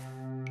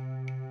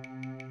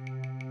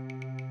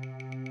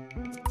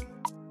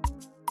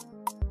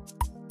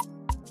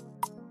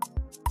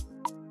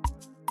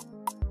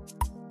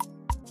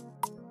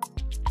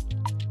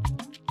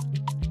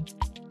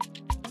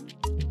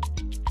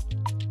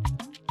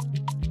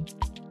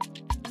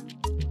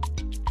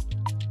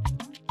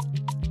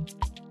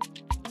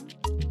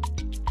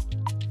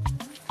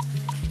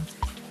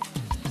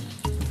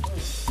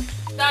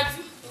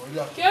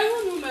 Ka ihe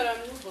unu mere m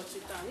n'ụbọchị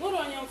taa, nwere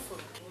onye m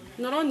fụrụ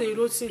nọrọ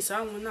na-ero osisi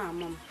anwụ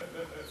na-ama m.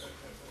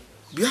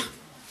 Bịa.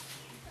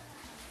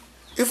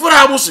 Ifuru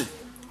agbụsị.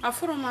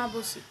 Afụrụ m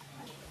agbụsị.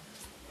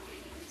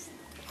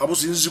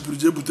 Agbụsị nzipụrụ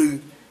je bute gị.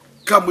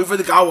 Kamgbe ife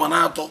dị ka awa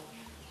na-atọ.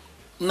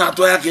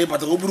 Na-atọ ya ka ị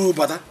bata, o buru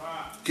bata.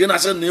 Ka ị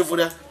na-asị na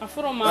ịfụrụ ya.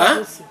 Afụrụ m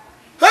agbụsị.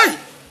 Hey!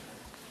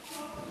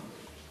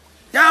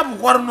 Ya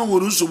bụkwara na o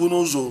nwere nsogbu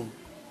n'ụzọ.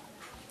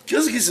 Ka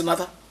ezi ka isi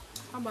nata?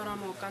 Agbara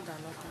m ọkada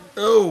lọta.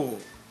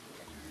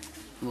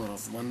 Nwere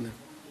ọfụma nne.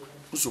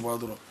 Nsogbu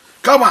adọrọ.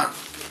 Kama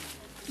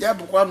ya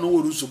bụkwa na o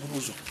nwere nsogbu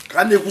n'ụzọ. Ka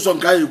a na-ekwusọ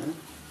nke anyị ekwu.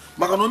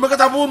 Maka na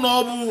omekata bụ na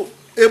ọ bụ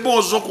ebe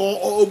ọzọ ka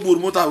o gburu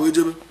moto ahụ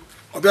ejebe.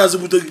 Ọ bịazi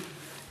bute gị.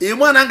 Ị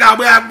ma na m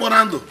ga-agba ya akpọ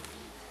na ndụ.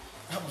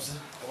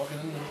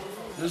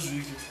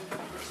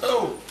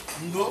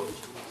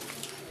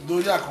 Ndo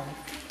onye akụ.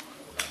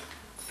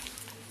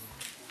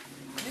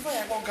 Ife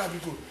ya akpọ nke a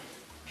biko.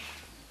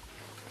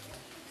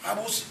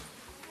 Agbụsị.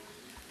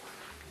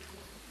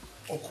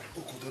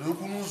 Okotere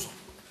okwu n'ụzọ.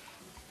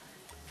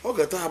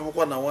 Oge taa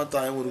abụkwa na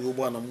nwata anyị nwere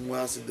ụgbọala m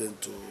nwee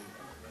asidentị.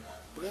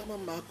 Bụgama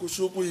ma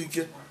akụsi okwu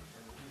ike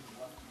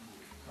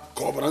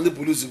ka ọ bara ndị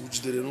polisi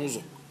jidere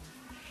n'ụzọ.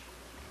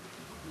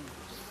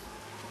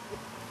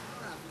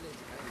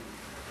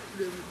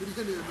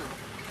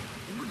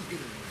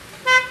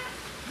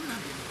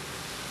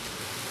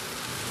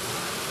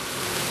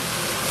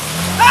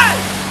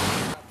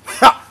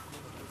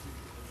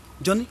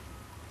 Johnny,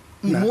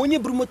 ime onye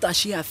buru moto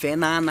ashi ya fe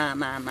na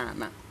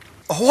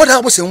Ọwọda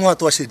agbụsị nwa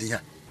atọ ọsị dị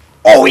ya.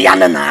 Oh ya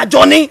na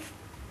Johnny.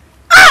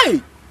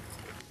 Ai!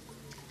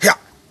 Ya,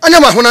 anya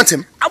m ahụ na ntị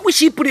m.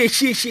 Agbụsị pụrụ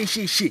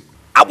eshi.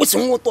 Agbụsị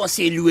nwa ụtọ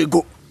ọsị elu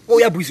ego. O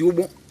ya bụzi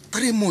ụgbọ.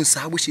 3 months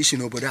agbụsị isi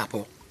n'obodo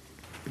apọ.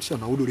 It's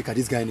na ụlọ ka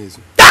this guy na-ezu.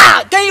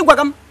 Taa, ka ị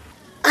gwaga m.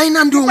 Anyị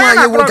na ndị onwe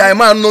anyị wụ guy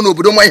man nọ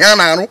n'obodo nwa ihe a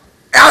na-arụ.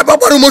 Ya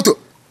gbagbara moto.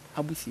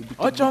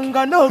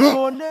 Ochonga no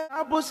kone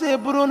abuse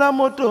buru na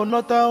moto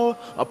nota o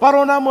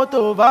oparo na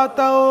moto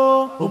vata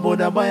o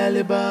oboda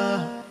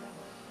bayaleba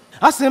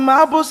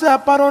asima abuse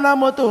aparo na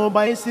moto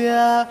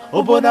baisia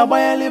oboda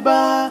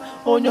bayaleba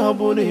onye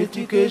obuna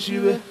etike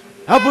shiwe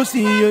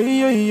abusi iyo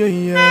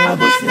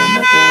abusi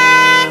nata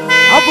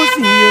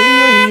abusi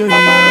iyo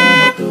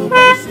moto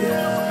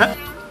baisia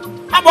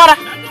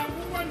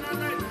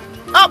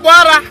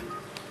Okwara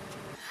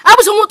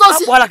abusi moto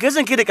si Okwara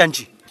keze nkide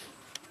kanchi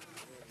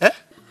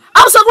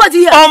Osuagwu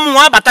di ya. Ọmụ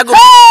abatago.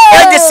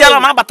 Ede siara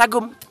ma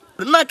abatago.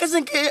 Na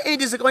kezi nke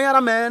ede se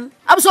kwanyara men.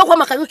 Osuagwu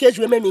maka gị ka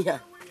eji eme ihe a.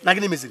 Na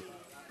gịnị meziri?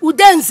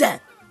 Udenze.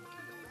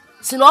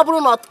 Si na ọ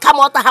bụrụ na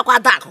kama ọta ha kwa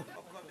dakụ.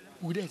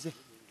 Udenze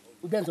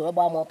wee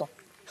gbaa m ọtọ.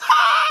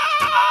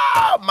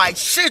 My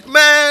shit,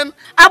 man.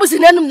 Abụsị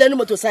n'enu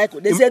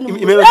motorcycle. Dezi enu.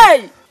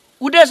 Hey!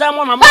 Udenze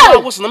amụ na mụ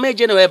agwụsị na m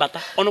eje na wee bata.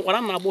 Ọnụ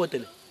kwara na agba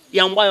otele.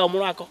 ya mgba ya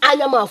ọmụrụ akọ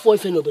anya m afọ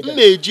ife n'obodo m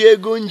na-eji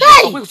ego nji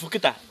ọkwefu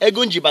kịta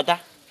ego nji bata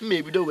m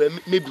ebido wee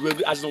mebiwe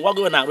ego azụ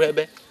nwago na-arụ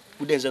ebe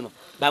udenze nọ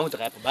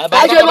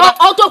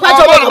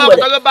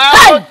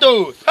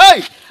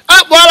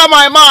akpọọla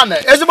m man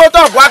ezigbote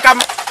ọgwụ aka m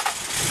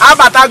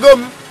abatago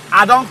m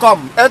I don't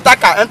come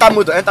enter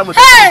moto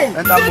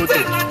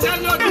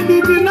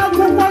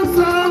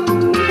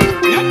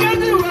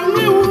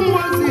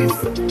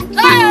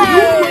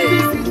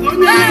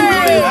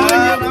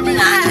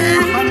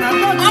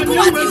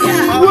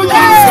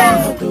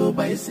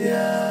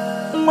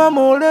nwa m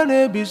ole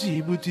na-ebisi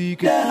ibute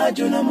ike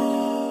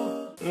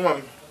nwa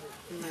m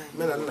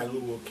mena nna gị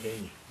bụ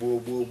okenye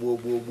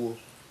gboo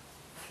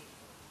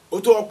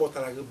otu ọ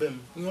kpọtara gị be m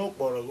ihe ọ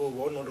kpọrọ gị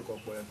ụgwọ ọnọdụ ka ọ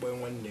kpọrọ ekpe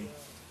nwanne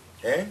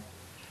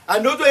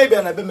and otu onye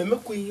bịa na be m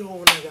emekwa ihe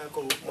ọbụla ga-akọ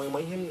ma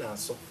ihe m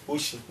na-asọ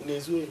oshi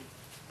na-ezu ohi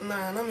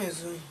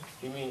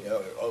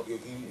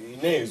ị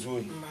na-ezu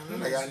ohi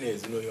nna gị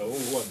na-ezu n'ohi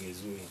ọgwụgwọ a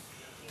ga-ezu ohi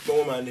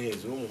ụmụ m anaghị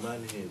ezu ụmụ m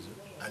anaghị ezu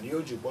and ihe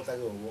o ji kpọta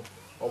gị ụgwọ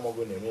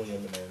ọmọgụ na-enwe onye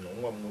mere na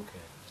nwa m nwoke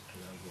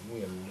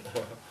nwunye m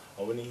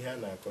ọ bụrụ ihe a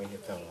na-akọ ihe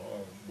taa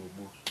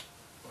gbogbo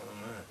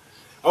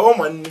ọghọ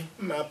ma nne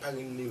mma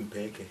apaghị nne mpe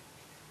eke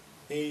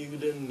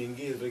eyigide nne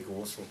gị ere ka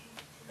ụsụ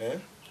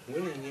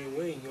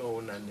nwee ihe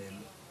ọwụna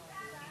na-eme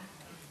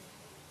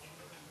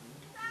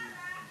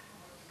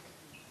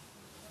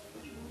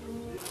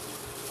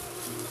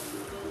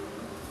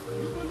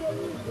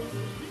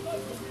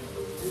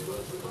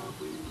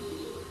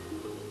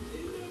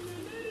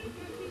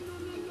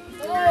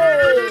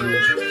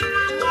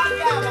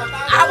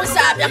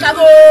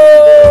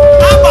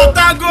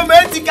abatago m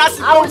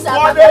etikasị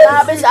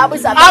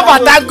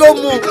abatago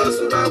m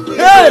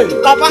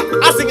papa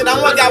asị gị na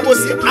nwa gị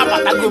agbụsị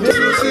abatago m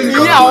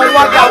ihe ahụ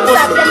nwa gị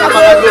agbụsị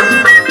abatago m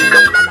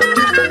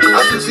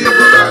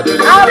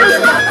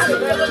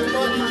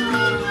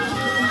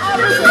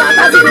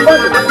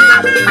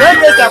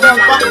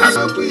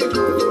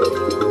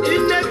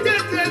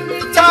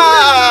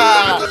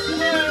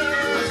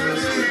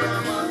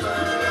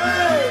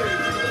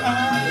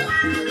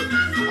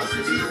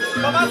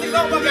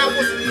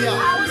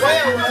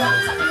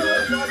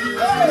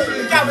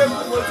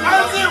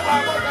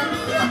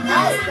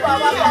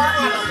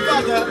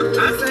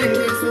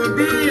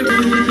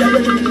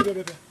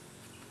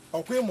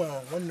ọkwa ịma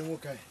nwanne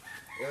nwoke anyị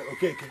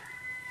Okeke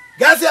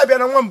gaasị abịa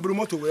na nwa m buru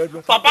moto wee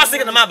bịa papa sị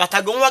gị na m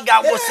abatago nwa gị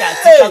agbụsị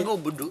atịkago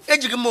obodo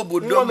ejighị m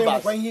obodo mba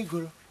makwa ihe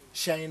igoro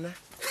China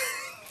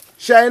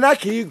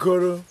ka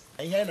igoro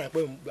ihe anyị na-akpọ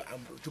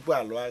tupu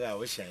alụ agha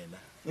ahụ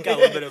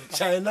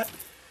China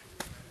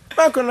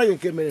makọ na gị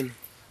nke mere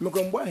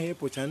mekwa mgbe ahụ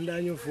ịpụcha ndị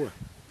anya ụfụ a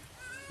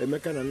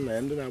Emeka na nna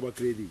ya ndị na-agba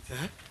kredit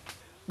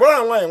kpọrọ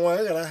nwaanyị nwa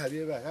gara aha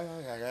ebe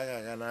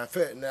a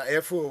na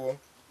efe ụwọ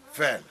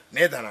fel na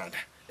ịda na ada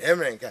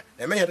emere nke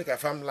emeghị dịka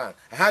farmland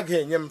ha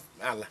ga-enye m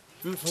ala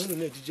mfe ụlọ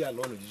na-ejiji ala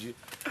ọnụ ejiji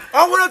ọ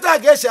bụrụ taa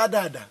ga-esi ada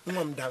ada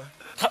nwa m dara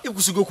ha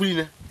ikwụsịgo okwu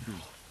niile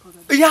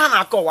ihe a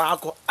na-akọwa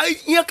akọ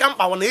ihe ka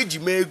mkpa na eji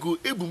m ego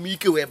ebu m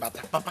ike wee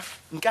bata papa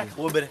nke a ka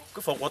obere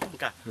kụfọkwọtọ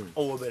nke a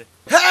ọwa obere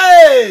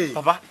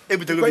papa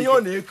ebidoro kwenye ọ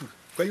na-eku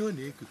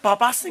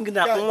papa sị gị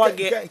na nwa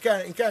gị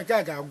nke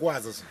a ga-agwụ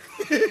azụzụ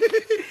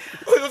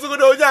onye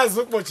osogodo onye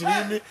azụ kpọchiri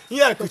ime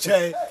ihe akụcha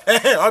ya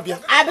ọbịa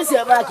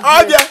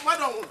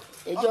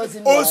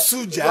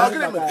osu ji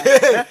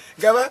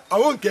gaba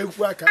ọwụ nke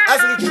ekwu aka a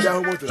sị gị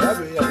ahụ moto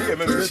azụ ya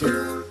ga-eme mmechi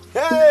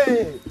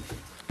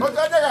oge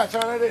aja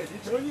ga-achọrọ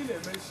onye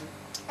na-eme isi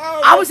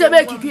abụsị ebe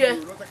ekike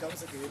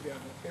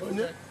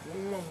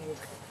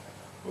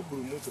o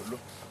buru moto lo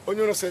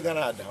onye ọrụ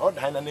gara ada ọ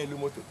daa n'elu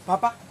moto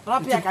papa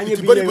rapịa ka anyị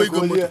biri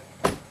ego moto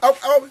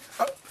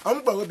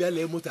ọmgbago bịa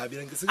lee moto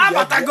abịa nke sị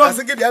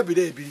gị bịa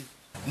biri ebiri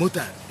moto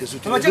a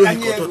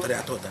esotere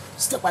atọta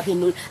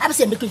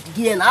abụsị emeka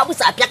ekike na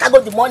abụsị apịakago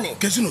dị mọni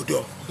kezi n'ụdị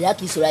ọ bịa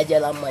ka isoro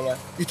ajela mmanya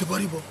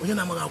itebara ibo onye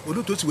na-amaghị akwụ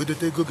otu o si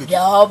wedota ego gị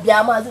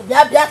bịa maazị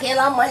bịa ka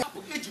ịla mmanya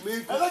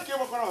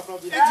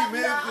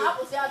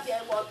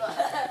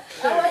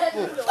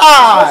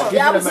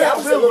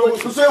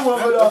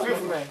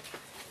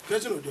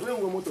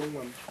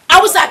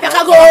abụsị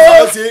apịakago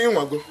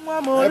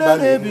nwa m ole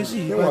na-ebisi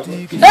ibute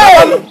ike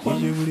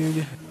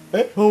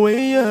owe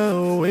ya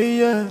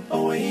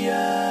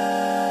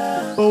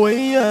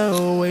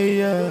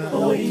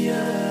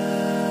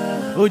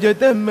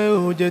ojetemme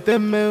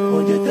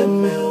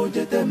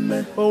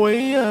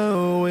owe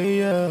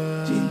ya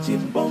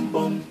chinchin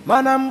bọmbọm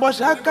mana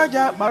mgbọchi aka ji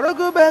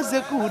akparogo bụ eze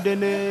ka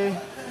udene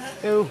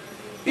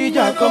iji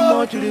akọ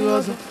mmụọ chiri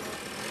ọzọ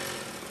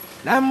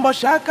na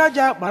mgbọchi aka ji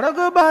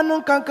akparogo bụ anụ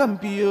nkanka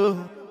mpio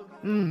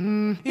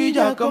iji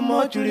akọ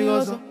mmụọ chiri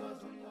ọzọ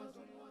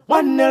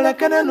nwanne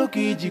rekenenu ka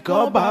iji ka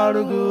ọ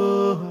barụ gị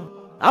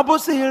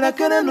abụsị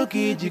rekenenu ka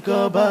iji ka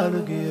ọ barụ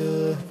gị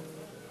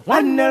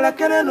nwanne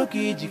rekenenu ka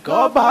iji ka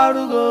ọ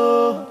barụ gị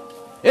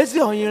ezi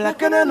onye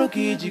rekenenu ka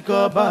iji ka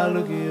ọ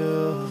barụ gị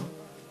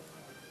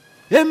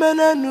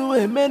emenenu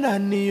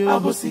emenani yo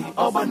abụsị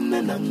ọgba nne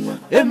na nwa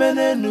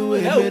emenenu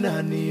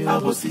emenani yo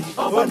abụsị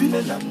ọgba nne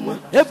na nwa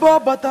ebe ọ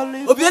batala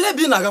obiele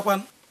bi na-agakwa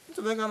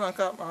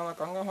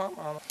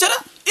Chere,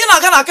 ị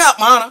na-aga na aka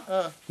akpa ara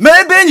ma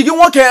ebe enyi gị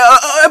nwoke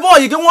ebe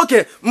oyi gị nwoke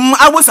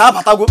agbụsị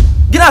abatago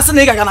gị na-asị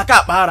na ị ga-aga na aka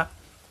akpa ara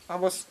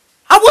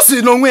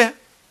agbụsị n'onwe ya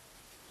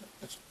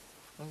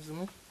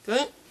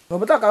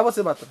n'obodo ka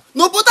agbụsị batara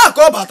n'obodo a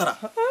ka ọ batara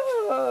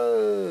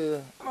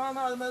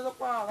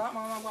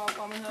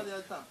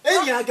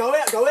enyi ya gawa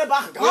ebe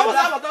ahụ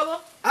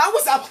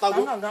agbụsị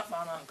abatago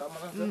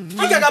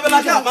ị ga-agabe na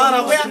aka akpa ara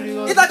hụ ya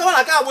ịtagawa na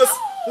aka agbụsị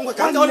ngwa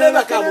ka ngawa n'ebe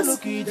aka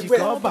agbụsị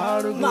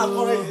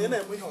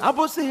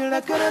abụsị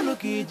rekerenụ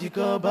ka iji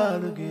ka ọ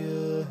barụ gị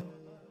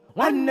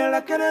nwanne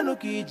rekerenụ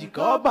ka iji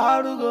ka ọ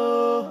barụ gị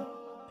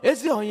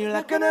ezi onye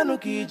rekerenụ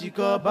ka iji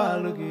ka ọ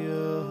barụ gị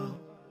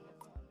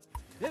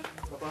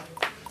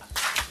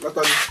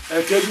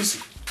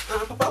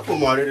Papa pụ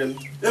m ọrịrị m.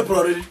 Ịpụ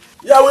ọrịrị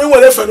ya wee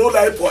nwere efe n'ụlọ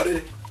ịpụ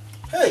ọrịrị.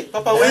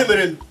 Papa wee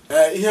mere m.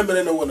 Ihe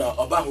mere na na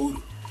ọ baghị uru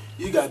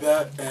ị ga-abịa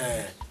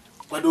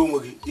kwado onwe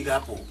gị ị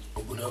ga-apụ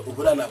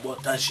obodo a na-akpọ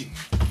township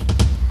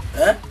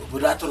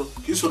obodo atụrụ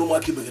ka ị soro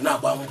ụmụaka ibe gị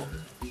na-agba mbọ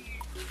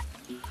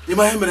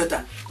ịma ihe mere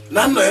taa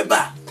na nnọ ebe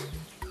a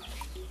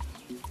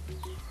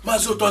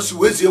maazị ụtọ si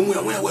wee zie nwa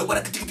ya wee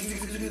gbara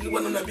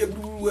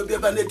bịa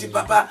ebe a na-eti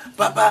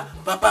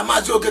papa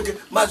maazị okeke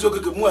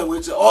mụ wee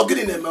zie ọ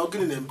gịnị na-eme ọ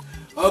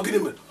gịnị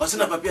mere ọ sị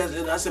na papa ya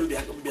na-asị m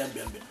bịa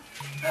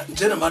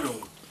nche na mmadụ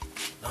nwụrụ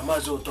na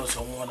maazị ụtọ ọsọ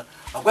nwụọla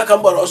akwa ka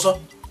m gbara ọsọ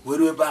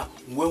were ebe a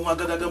wee nwa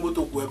agadaga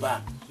moto kwụ ebe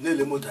a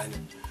na-ele moto anya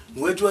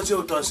wee jụọzie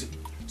ụtọ nsị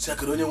si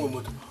akara onye nwe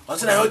moto ọ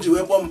sị na ya o ji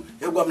wee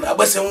ịgwa m na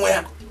agbasị nwa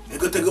ya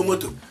egotego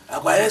moto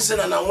agwa ya sị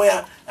na nwa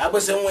ya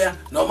agbasị nwa ya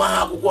na ọma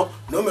ha akwụkwọ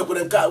na o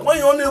mekwere nke a nwa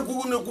ya ọ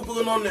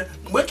na-ekwugo n'ọnụ ya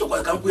mgbe e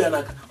chọkwara ka m kwụ ya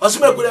n'aka ọ sị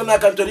mekwere ya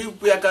n'aka m chọrọ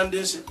ikwụ ya ka ndị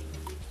nsị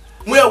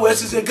mụ ya wee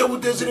sizie nke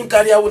wuteziri m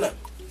karịa wụ na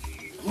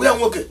mgbe ya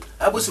nwoke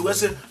agbụsị wee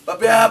sị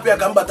papa ya hapụ ya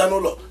ka m bata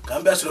n'ụlọ ka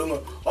m bịa soro nwe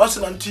ọ sị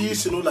na ntinye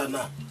isi n'ụlọ na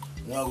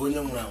nwa onye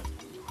nwụrụ anwụ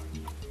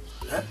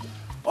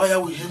ọ ya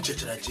wụ ihe m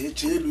chechara chee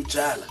elu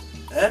chee ala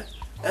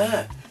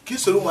ka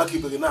isoro ụmụaka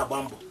ibe gị na-agba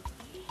mbọ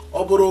ọ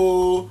bụrụ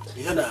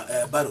ihe na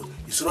baro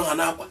isoro ha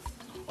n'akwa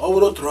ọ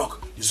bụrụ trọk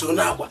isoro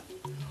n'akwa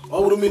ọ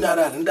bụrụ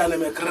mineral ndị a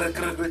na-eme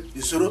kịrịkịrịkịrị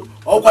isoro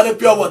ọkwale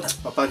pịa wọta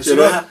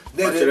isoro ha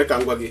chere ka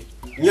m gwa gị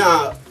nye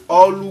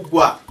ọrụ ugwu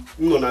a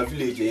m nọ na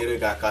vileji enyere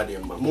gị aka dị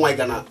mma mụnwa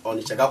ga na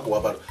Ọnịcha ga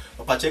kwụwa baro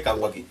papa chere ka m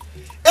gwa gị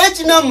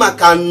ejina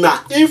maka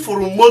na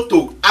ịfụrụ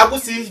moto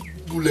agbụsị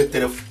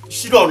buletere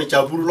shiri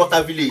Ọnịcha buru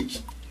lọta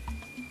vileji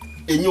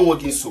enye onwe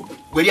gị nsogbu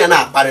were ya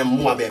na-akparị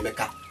mụnwa bụ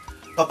Emeka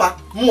papa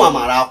mụnwa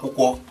mara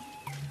akwụkwọ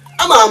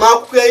amara m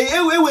akwụkwọ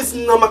ewezi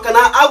na maka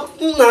na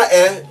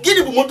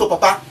gịnị bụ moto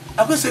papa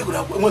akwụsị egwuru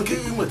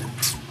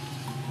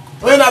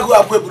onye na-agụ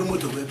akwụ eburu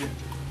moto bụ ebe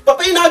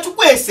papa ị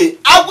na-achụkwa ese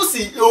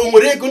agbụsị o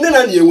nwere ego nne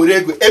na nna enwere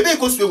ego ebe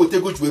ego si eweta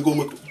ego ju ego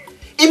moto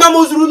ịma m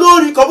ozuru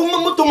n'ori ka ọ bụ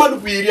moto mmadụ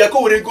bụ iri ya ka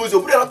o were ego ozi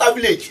oburu lọta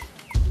vileji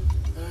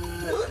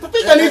papa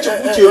ị ga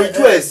na-echekwa uche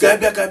ju ese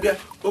ka bịa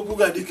okwu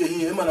ga dịka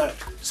ihe mana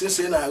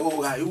sese na-agha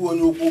ụgha iwu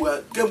onye okwu ụgha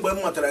kemgbe m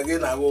matara gị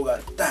na-agha ụgha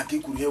taa ka i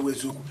kwuru ihe wụ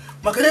eziokwu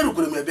maka na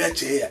erukwere m bịa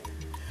chee ya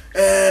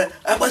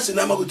agbasị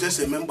na amaghị otu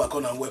esi eme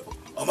mgbakọ na mwepụ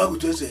ọ maghị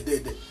otu esi ede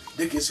ede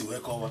dịka esi wee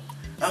kọwaa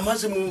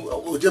amasị m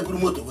o jeburu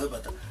moto wee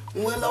bata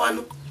nwee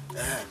lawanụ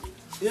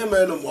ihe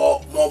merenụ ma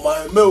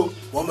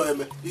ọ ma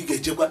eme ị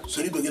ga-echekwa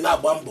soro ibe gị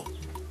na-agba mbọ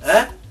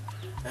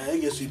ị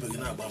ga-eso ibe gị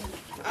na-agba mbọ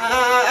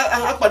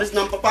akpadịsị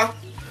na papa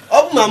ọ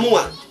bụ ma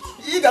mụnwa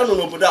ị ga-anọ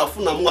n'obodo a fụ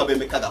na mụnwa bụ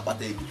Emeka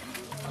ga-akpata ego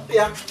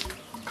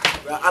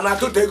a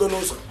na-atụta ego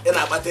n'ụzọ ị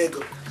na-akpata ego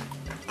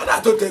a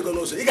na-atụta ego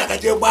n'ụzọ ị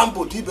ga-agaje gbaa mbọ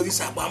ka ibe gị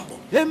si agba mbọ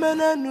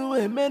emenenu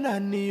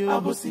emenani yo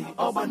abụsị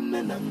ọgbanne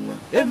na nwa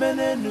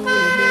emenenu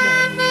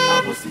emenani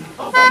abụsị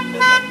ọgbanne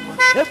na nwa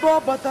ebe ọ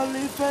batala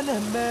ife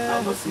na-eme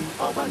abụsị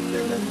ọgbanne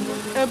na nwa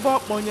ebe ọ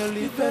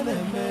kpọnyere ife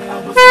na-eme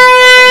abụsị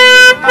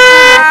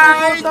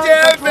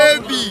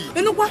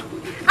ịnụkwa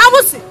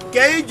abụsị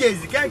ka ị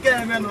ga-ezi ka nke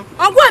na-emenụ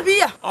ọgwụ ebe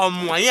ya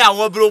ọmụma ihe ahụ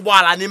obere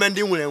ụgbọala n'ime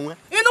ndị nwere enwe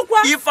ịnụkwa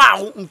ife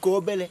ahụ nke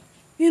obere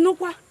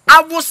ịnụkwa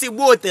agbụsị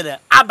gba otere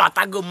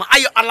abatago ma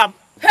ayọ ala m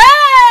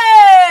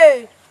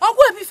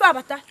ọgwụ ebe ife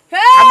abata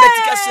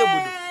ametikasị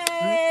obodo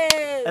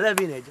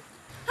ebe ị na-eje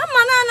ama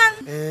nana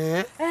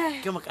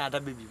ke maka ada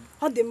bebi m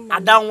ọ dị mma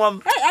ada nwa m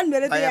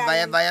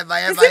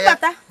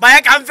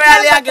banye ka m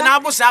fegharị ya gị na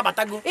agbụsị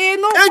abatago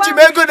eji m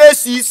ego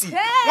na-esi isi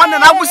nwanne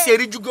na agbụsị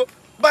erijugo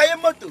banye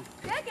moto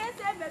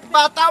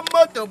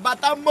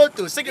bata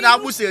moto sị gị na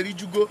agbụsị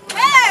erijugo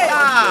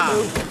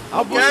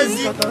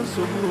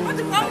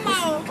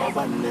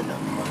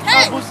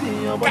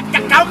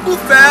ka m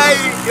bufee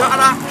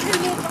ịghara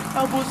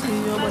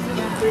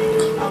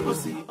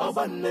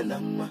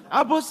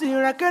abụsị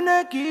rakene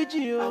ka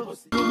iji yo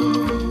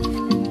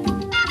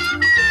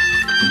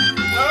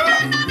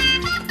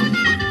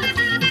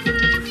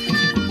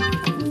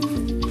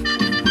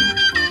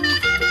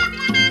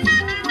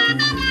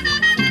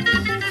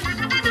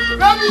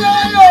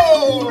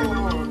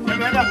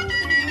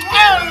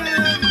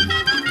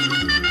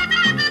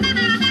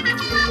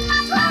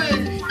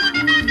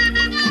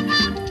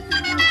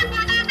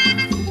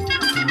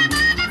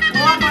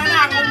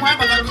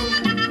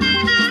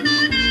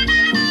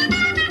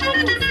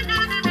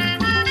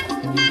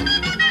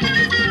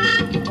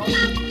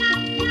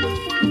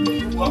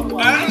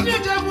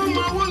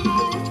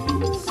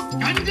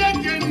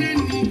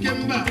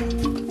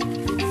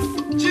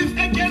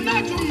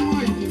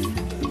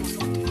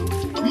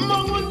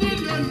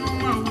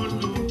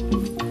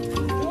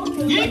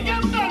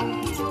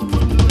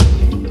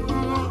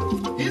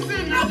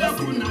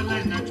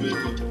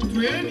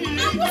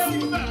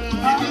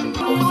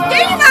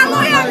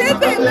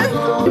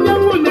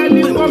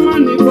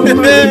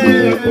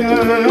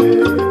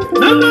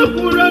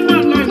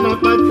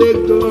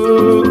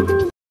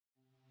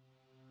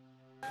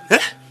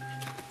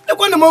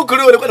Ekwana m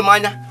Okoro were ekwana m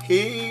anya.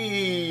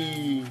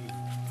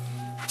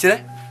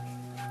 Chere.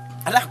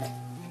 Alakụ.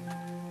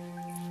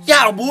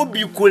 Ya bụ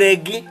obi kwere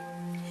gị.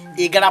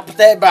 Ị gara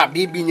pụta ebe a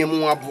bibi nye m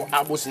nwa bụ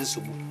agbụsị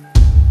nsogbu.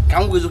 Ka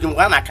m gwezo m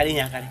gwa na-akarị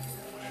ihe akarị.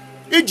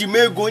 Eji m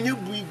ego onye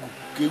bụ igwu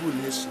ka ewu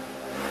na-eso.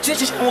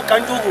 Chichichi nwoke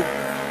ndị ogo.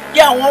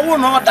 Ya nwawo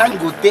na ọ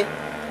Dangote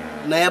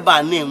na ebe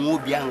a na-enwe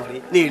obi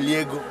aṅụrị na-eli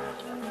ego.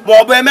 Ma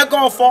ọ bụ Emeka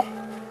ọfọ.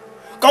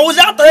 Ka ozi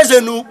atọ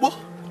eze n'ukpo.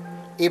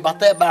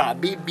 Ịbata ebe a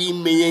bibi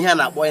ime ihe a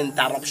na-akpọ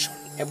interruption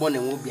ebe ọ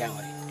na-enwe obi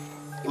aṅụrị.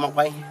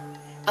 Ịmakwa ihe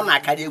a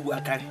na-akarị egwu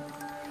akarị.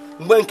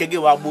 Mgbe nke gị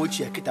wa agba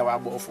ochie kịta wa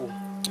agba ọfụ.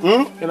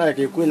 Kena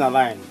ka ekwe na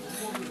line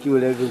ki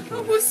were ego nke.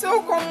 Ọ bụ si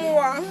ọkwa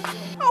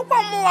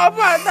mụwa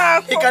bụ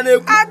Adakụ. Ị ka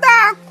na-ekwu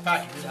Adakụ.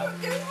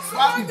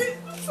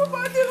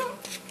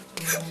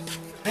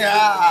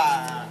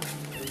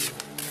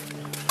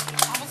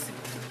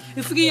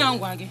 Ifugi ya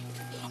ngwa gị.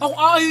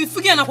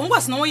 Ifugi ya nakwa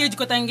ngwa si na nwa ya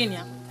ejikọta ngịnị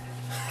ya.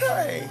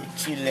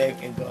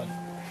 Chileke God.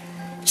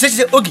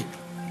 Chiche oge.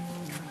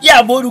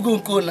 Ya bụ orugo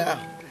nke ona ahụ.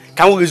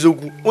 Ka m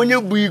weziokwu onye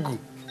bụ igu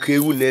ka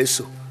ewu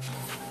na-eso.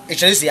 Ị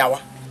chọrọ isi yawa?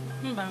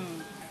 Mba.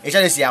 Ị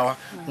chọrọ isi yawa?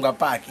 Ngwa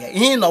paaki ya.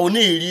 Ihe na ọ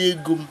na-eri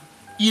ego m,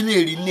 ị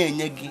na-eri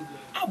na-enye gị.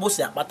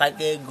 Agbụsị akpata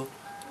gị ego.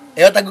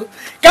 Eyotago.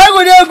 Ka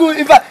ego dị ego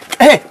ifa.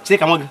 Chike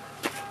ka m gị.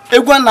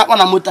 Egwu a na-akpọ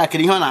na moto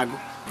akịrị ihe ọ na-agụ.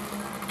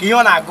 Ka ihe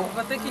ọ na-agụ.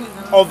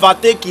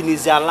 Overtaking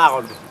is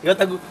allowed.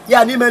 Eyotago.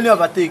 Ya n'ime na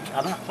overtake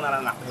a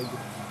na-akpụnara na ego.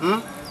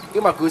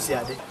 Ịma ka o si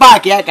adị.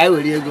 Paaki ya ka anyị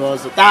were ego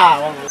ọzọ. Taa.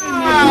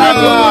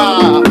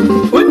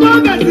 Onye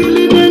ọ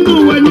gazili n'elu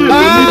ụwa nye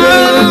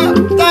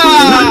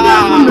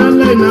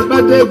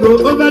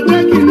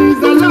overtaking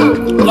is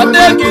allowed.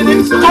 Overtaking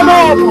is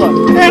allowed.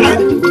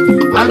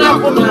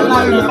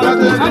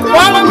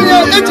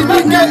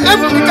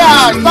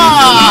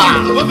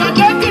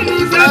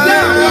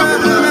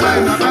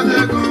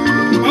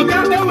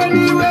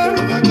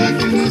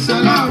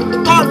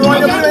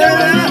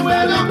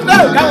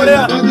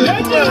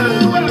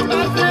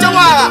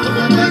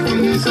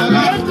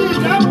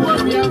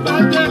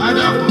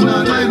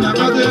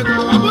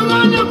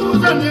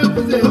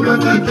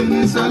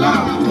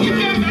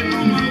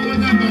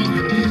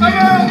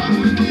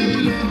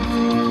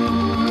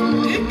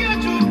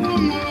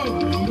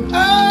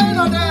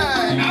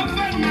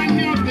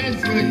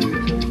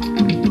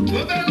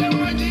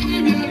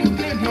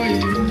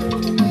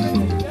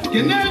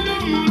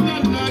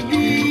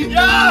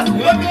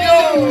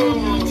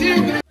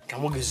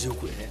 Kamu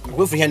geziokwu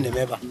gwefu ihe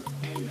na-eme ebe a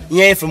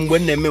ihe efe mgbe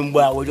na-eme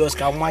mgbe a were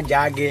ka nwa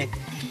jaa gị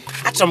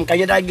achọrọ m ka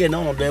nyeda gị na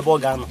ọnọdụ ebe ọ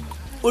ga-anọ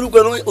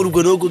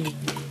orugwe n'ogo gị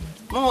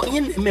ihe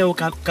na-eme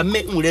ka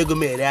mme nwere ego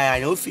m ere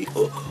anya ofe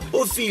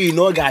iri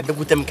na ọ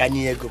ga-abịakwute m ka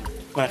nye ego m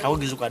mana ka m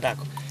geziokwu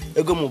Adakụ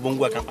ego m bụ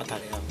ngwa ka m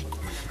kpatara ya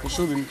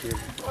usoro m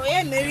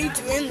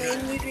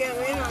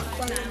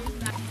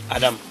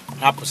Adam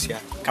hapụsị ya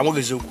ka m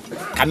geziokwu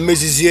ka m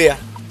mezizie ya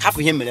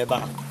hapụ ihe mere ebe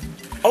ahụ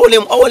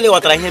ọ wele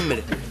ghọtara ihe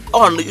mere ọ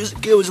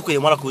ka ewezikwa ya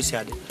mara ka o si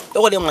adị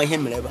ewele ma ihe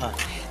mere ebe ahụ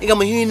ịga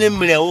ma ihe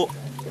mere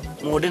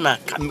n'ụdị na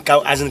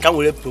azịn ka m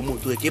were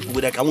promote ka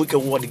epụgoda ka nwoke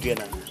gwụọ dị gị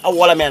na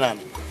awụọla m ya na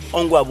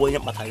ọngwa bụ onye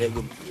kpatara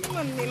ego m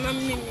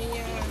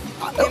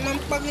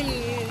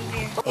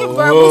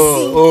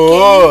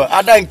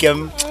ada nke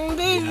m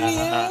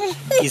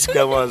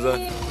isikwa m ọzọ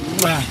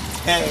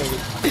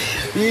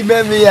ime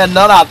m ya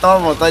na ọ na-atọ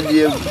m ụtọ dị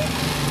egwu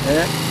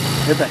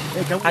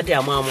adị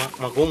ama ama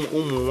maka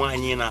ụmụ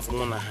nwaanyị na-afụ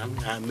mụ na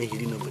ha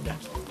mehiri n'obodo a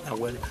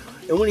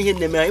enwere ihe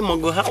na-eme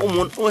ịmago ha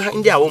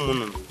ndị a ụmụ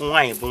nnụnụ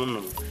nwaanyị bụ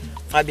nnụnụ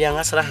abịa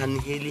ghasara ha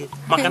n'ihe lie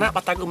maka na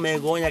akpatago m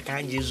ego onye ka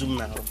ha ji ezu m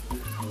n'ahụ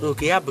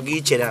oke ya bụ gị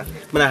ichere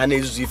mana ha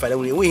na-ezuzu ife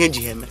enwe ihe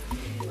ji ha eme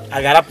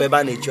a ga-arapụ ebe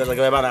a na-echi ọzọ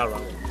gaba ebe a na-arụ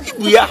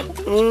igbu ya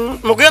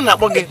maka ya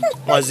na-akpọ gị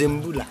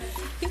Nwazembula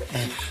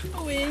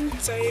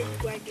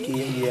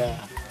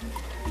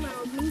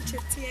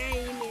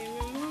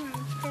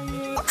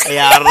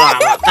ya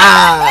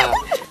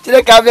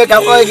Chineke abịa ka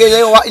kpọọ gị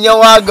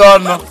nyewa gị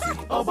ọnụ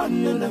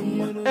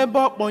ebe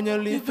ọ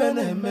kpọnyere ife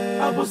na-eme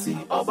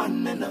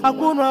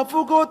akwụnụ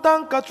afụgo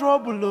tanka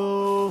trọbụl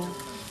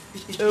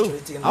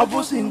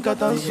abụsị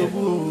nkata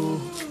nsogbu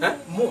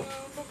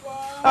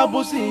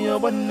abụsị ihe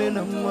ọgbanne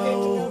na nwa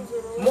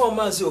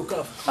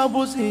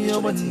abụsị ihe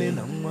ọgbanne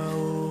na nwa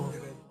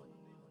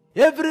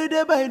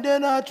everyday by day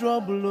na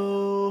trouble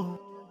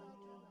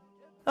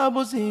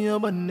abụsị ihe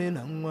ọgbanne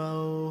na nwa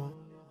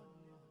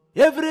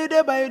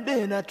everyday by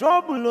day na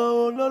trouble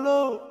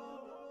lolo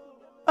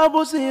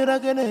abụsị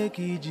ragene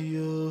ka iji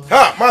yo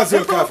ha maazị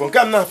Okafọ nke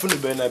m na-afụ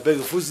n'ebe na be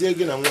gị fụzie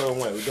gị na nwa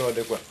nwa udo ọ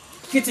dịkwa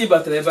kịtị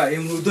batara ebe a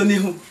enwere udo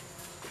n'ihu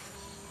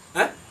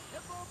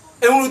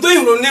enwere udo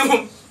ihu n'ihu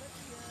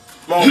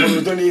ma ọ fụrụ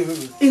udo n'ihu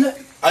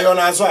ayọ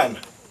na-azụ ana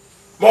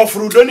ma ọ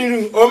fụrụ udo n'ihu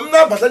o m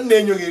na-abata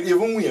na-enyo gị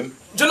ebu nwunye m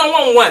jụna nwa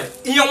m nwaanyị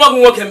ihe nwa gị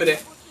nwoke mere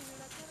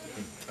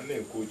a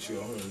na-ekwu ochie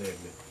ọhụrụ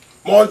na-eme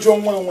ma ọ jụọ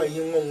nwa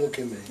ihe nwa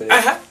nwoke mere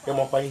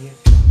ịmakwa ihe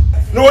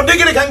na ụdị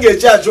gịnị ka m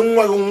ga-eji ajụ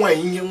nwa gị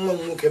nwaanyị ihe nwa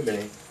nwoke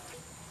mere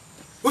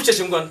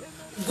Uchechi ngwa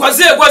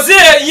gwazie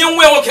ihe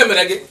nwa nwoke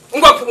mere gị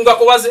ngwa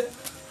kọwazie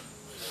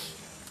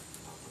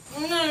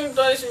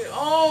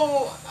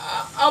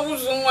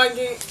abụzụ nwa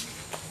gị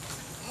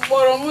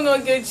mkpọrọ mụ na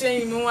Ogechi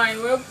enyi m nwaanyị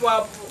wee pụ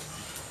apụ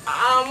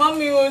ama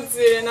m ihe o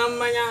tinyere na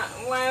mmanya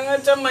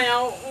ṅụcha mmanya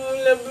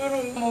leburu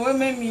m ma wee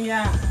mee m ihe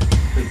a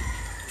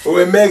o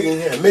wee mee gị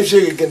ihe a mechie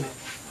gị gịnị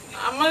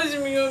amaghịzi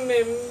m ihe o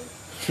mere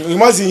m ị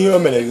mazi ihe o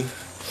mere gị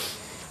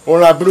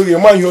ụra abụrụ gị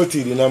ma ihe o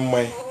tiri na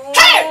mmanya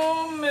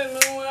o mere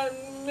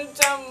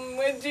mechaa m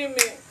wee dị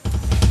ime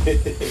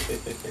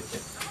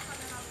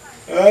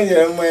o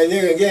nyere mmanya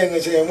nye gị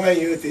enwecha ya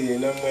nwaanyị o tiri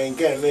na mmanya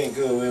nke a mee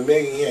nke o wee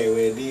mee gị ihe a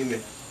wee dị ime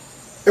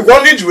ịkwa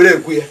ndị ji were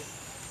ekwu ya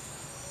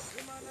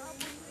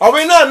ọ bụ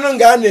naanị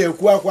nga a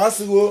na-ekwu akwa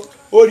asịghị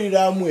o riri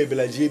amụ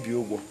ebela ji ebi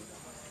ụgwọ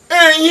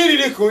ee ihe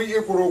iriri ka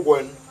ịkwụrụ ụgwọ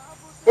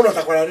ụnọ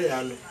takwara ya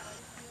anụ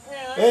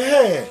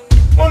ehe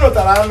ụnụ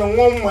tara anụ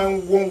nwa mma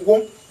ngwongwo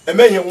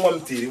emeghị nwa m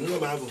tiri nwa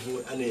m abụghị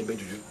a na-eme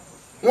juju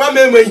nwa m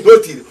eme ihe o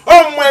tiri ọ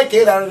mmanya ka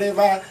ị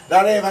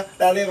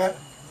rarịba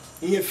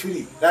ihe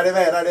firi rarịba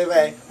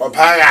ya ọ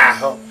baghị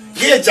ahụ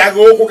gị jaga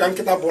ụkwụ ka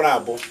nkịta bụrụ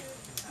abụ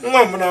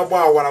nwa m na-agba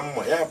awara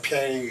mma ya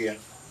pịaghị ya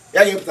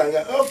ga-epụta nga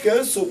oke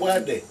nsogbu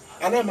adị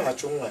ana m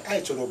achụ nwa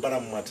anyị chọrọ ụbara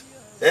mmadụ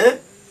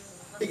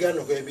ị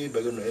ga-anọkọ ebe ibe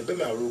gị nọ ebe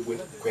m arụ ugwe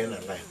kwee na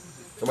laịn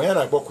kama ya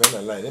na-akpọ kwee na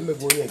laịn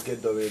emegbe onye nke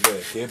dọrọ ebe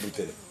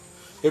ka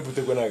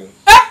ebutekwana gị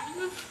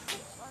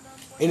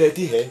ị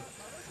na-eti ihe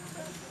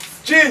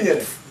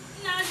Chinyere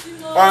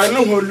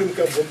anụghị olu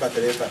nke mbụ m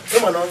batara ebe a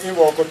ịma na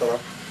ịgba ọkụ tọrọ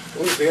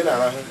otu ị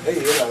na-arahụ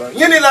ehihie ị na-arahụ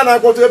ihe niile a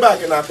na-akpọtụ ebe a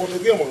ka na-akpọtụ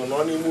gị mụrụ nọ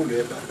n'ime ụlọ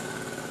ebe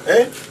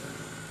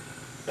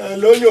a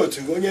lee onye otu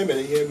gị onye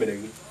mere ihe mere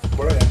gị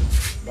kpọrọ ya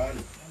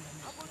baanụ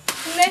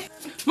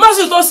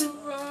Maazị Utosi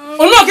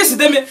onye si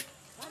deme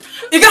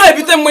ị gaghị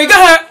ebute mmanya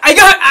ị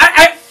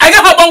gaghị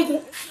agba nkwụ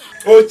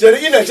o chere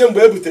ị na-eche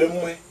mgbe e butere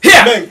mmanya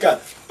mee nke a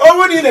ọ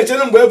bụrụ na ị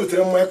na-echere mgbe e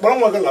butere mmanya kpọrọ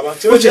nwa gị laba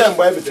chere ya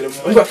mgbe e butere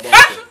mmanya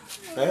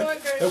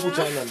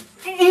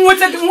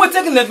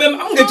nweta gị na ebe m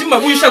ga-eji mma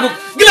gbu ishago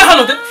gị na ha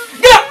nọdụ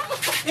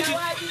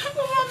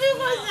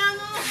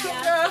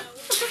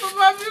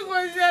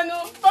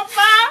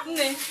Papa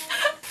nne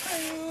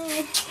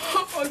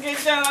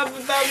Ogechi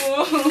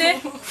alapụtago nne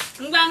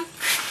ngwa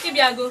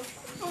ịbịago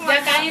bịa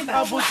ka anyị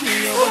baa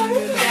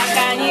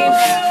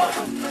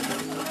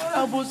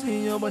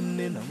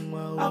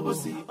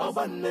abụsị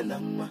ọgbanne na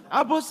nwa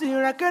abụsị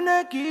rakene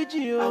ka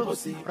iji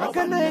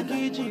rakene ka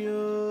iji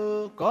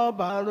ka ọ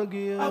barụ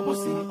gị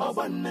abụsị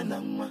ọgbanne na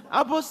nwa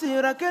abụsị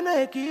rakene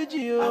ka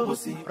iji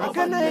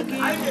rakene ka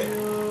iji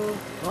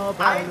ka ọ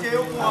barụ gị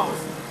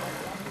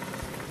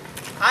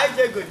anyị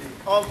jegodi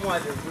ọmụ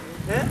adegbu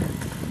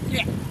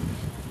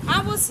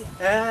abụsị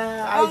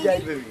anyị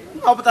jegodi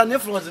ọ pụtara na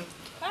ịfụrụ ọzọ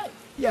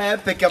ya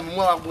peke m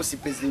nwa agbụsị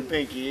pesịrị mpe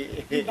nke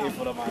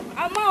ịfụrụ m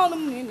ama ọnụ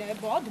m na ị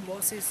na-ebe ọ dị m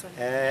ọsịsọ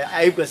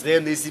anyị kwesịrị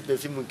ịnụ isi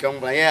pefim nke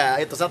ngwa ya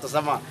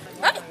ịtụsa ma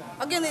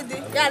ogene dị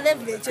ya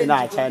level eche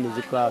na-acha na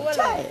ejikwa ahụ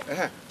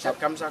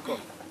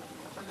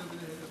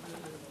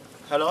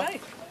hello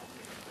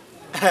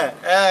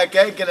ka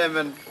ị kere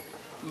men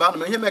mmadụ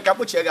ma ihe mee ka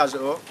kpochie gị azụ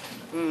ọ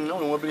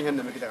nwere nwebere ihe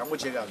na-emekịta ka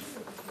kpochie gị azụ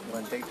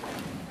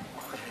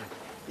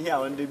ihe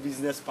ahụ ndị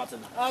biznes partner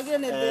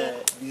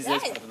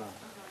biznes partner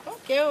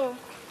okay o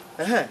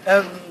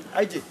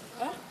Aije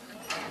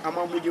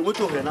ama mgbe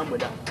ga-enweta ohere na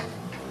mgbede a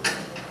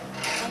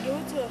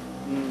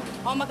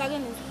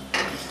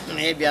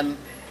na ịbịa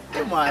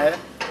ịma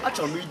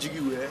achọrọ m iji gị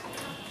wee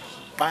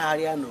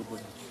kpagharịa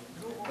n'obodo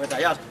weta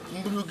ya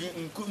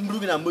mburu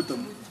gị na moto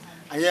m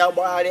anyị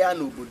agbagharịa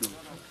n'obodo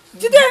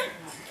jide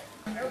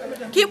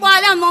ka ị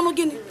gbagharịa n'ọnụ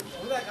gịnị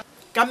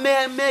ka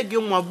mee gị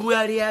nwa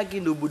bugharịa gị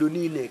n'obodo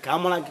niile ka a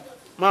mara gị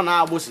mara na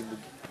agbụsị bụ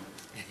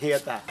gị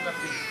taa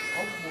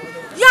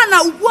ya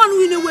na ugbu a nụ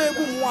na-ewe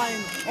egwu m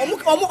nwaanyị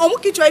ọmụ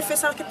ka ịchọ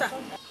ifesa kịta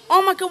ọ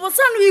maka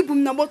ụbọchị anụ ibu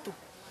m na moto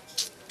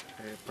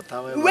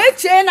wee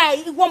chee na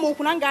ịgwa m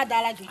okwu na m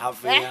ga-adala gị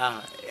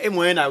ịmụ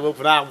onye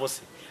na-agwepụ na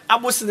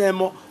agbụsị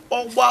na-eme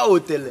ọgba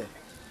otele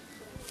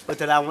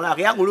anwụrụ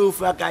aka ya nwere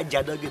ofu aka ji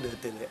adọ gị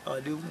n'otele ọ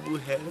dị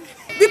mgbughere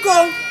biko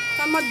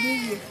ka mmadụ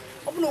n'ihe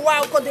ọ bụ na ụwa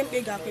akụkọ dị mkpa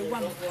ị ga-akpa ịgwa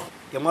m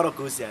ị mara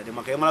ka o si adị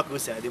maka ị mara ka o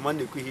si adị ma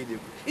na-ekwu ihe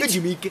na-ekwu eji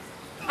m ike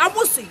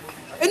agbụsị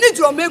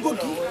enijiri m ego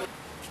gị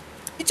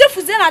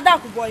ichefuzie na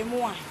Adakụ bụ ọyị m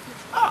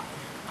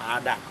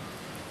nwaanyị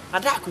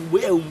Adakụ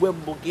mgbe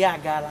mbụ gị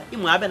agaala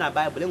ịmụ abịa na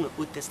Baịbụl enwere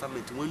Old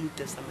Testament nwee New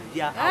Testament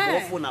ya agba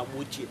ọfụ na agba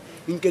ochie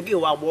nke gị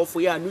wa agba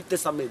ọfụ ya New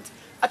Testament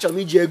achọrọ m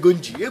iji ego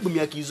nji egbu m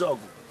ya ka izu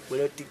ọgụ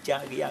were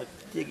tichaa gị ya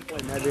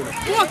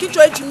nwa ka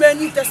ịchọ eji mee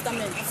New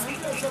Testament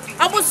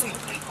agbụsị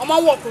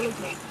ọmanwa Okoro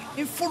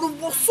gị ifuru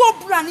mbọsụ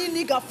ọbụla niile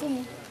ị ga-afụ m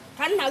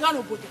ka m na-aga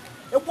n'obodo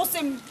ekwụsị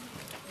m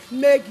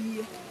mee gị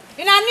ihe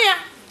ị na-anụ ya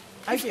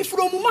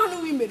ifuru omume anụ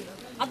ị mere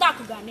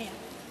Adakụ ga-anụ ya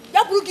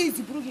ya bụrụ gị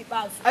izi bụrụ gị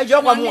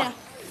ikpeazụ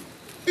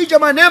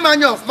ijema na-eme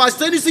anya ọfụma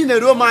site n'isi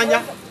na-eruo m anya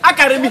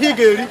akarịrị m ihe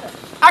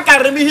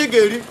ị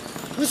ga-eri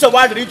nsogbu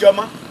adịrị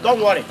Ijeọma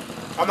don't worry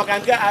amaka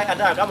nke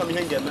ada aga ma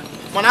ihe ngeme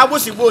mana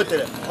agbụsi gbo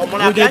otere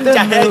ọmụna ka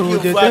ncha ha eki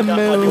ofu aka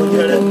ọ dị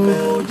otere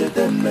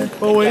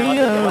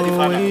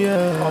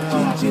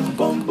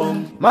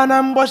mana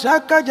mbọchị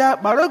aka ji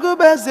akparogo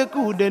bụ eze ka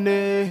udene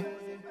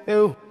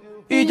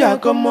iji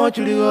akọ mmụọ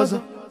chiri ọzọ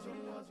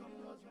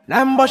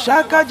na mbọchị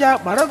aka ji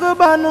akparogo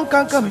bụ anụ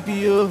nka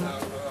mpiyo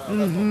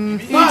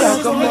iji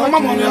akọ mmụọ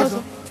chiri ọzọ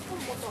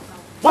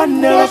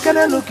nwanne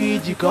rekere nụ ka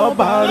iji ka ọ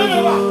barụ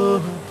gị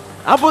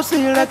abụsị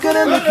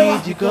rekere nụ ka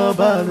iji ka ọ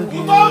barụ gị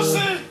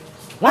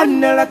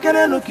nwanne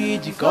rekere nụ ka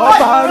iji ka ọ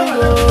barụ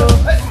gị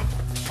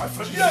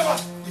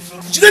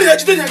jidere ya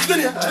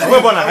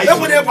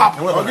enwere ebe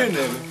apụ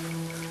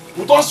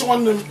ụtọ nsị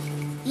nwanne m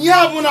ihe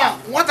a bụ na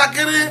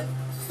nwatakịrị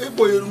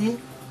ekponyere m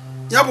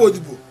ya bụ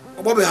odibo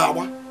ọgbabeghị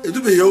agba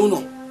edubeghị ya ụlọ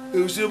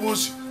esi ebe o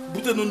si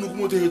bute na nnukwu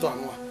moto eto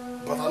anụwa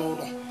bata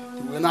n'ụlọ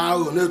wee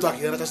na-aghọ na-eto aka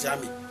ya rachasị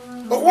amị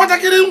ọkwa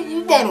nwatakịrị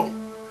mkpọrọ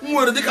m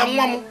nwere dịka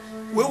nwa m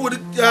wee were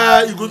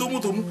igodo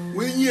moto m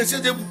wee nye esi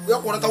eje ya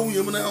kwarata nwunye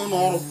m na ụlọ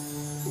ọrụ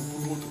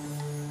okpuru moto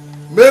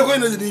ma ego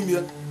na-ede n'ime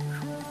ya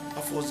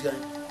afọ ozi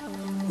anyị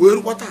wee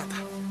rukwa tata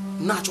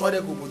na-achọgharị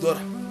ka obodo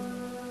ọra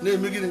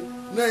na-eme gịnị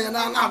na-enye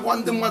na-agwa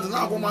ndị mmadụ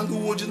na-agwa ma ndị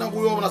uwe ojii na-agwa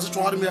ya ọbụla sị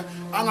chọgharị m ya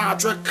a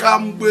na-achọ ka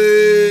mgbe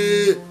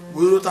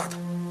wee ruo tata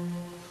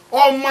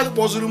ọ mmadụ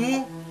kpọziri m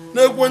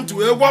n'ekwentị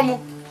wee gwa m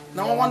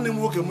na nwa nwanne m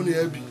nwoke m na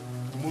ya bi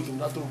moto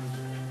nata obodo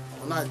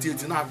ọ na-eti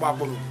eti na-akpa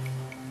akpọrọ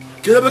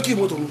kedu ebe ka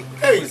moto m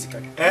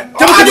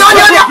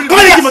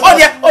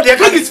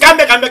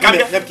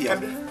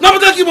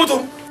napụta ka moto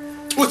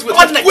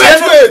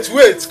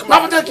wait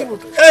napụta ka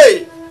moto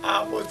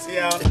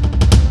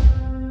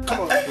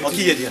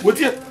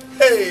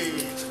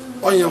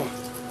onye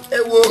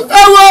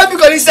ewo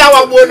biko n'isi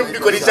awa gbuo onu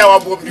biko n'isi awa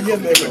gbuo biko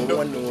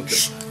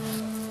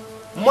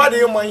mmadụ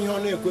ịma ihe ọ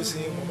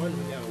na-ekwesịghị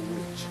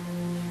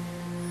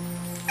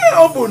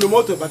ọ bụ na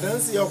moto bata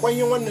nsị ya ọkwa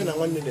ihe nwanne na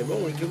nwanne na-eme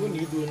nwere ike bụ na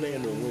idu na ya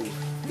n'onwe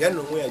ya na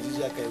onwe ya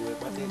jiji aka wee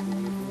kpata ego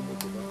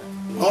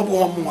ọ bụ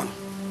ọmụnwa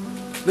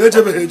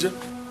na-ejebeghị eje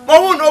ma ọ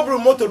bụrụ na ọ bụrụ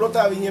moto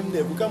lọta ihe m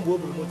na-ebu kamgbe o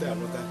buru moto ya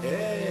lọta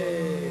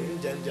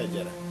nja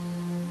jara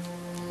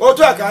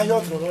otu a ka ahịa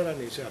ọ tụrụ n'ọra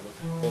na-eche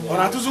alọta ọ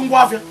na-atụzi ngwa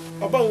afịa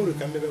ọ banwuru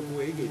ka mmebe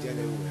gbuo ị ga-eji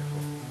anya ewu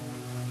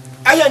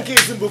ahịa nke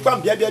izi mbụ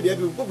kpam bịa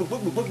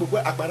kpokpokpokpokpokpokpokpo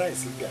akpara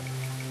isi bịa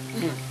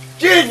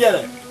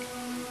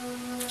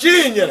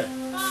Chinyere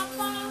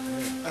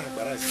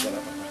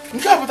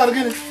nke a pụtara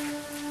gịnị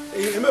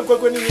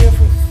emekwekwe n'ime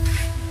efu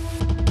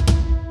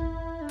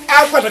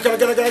akwa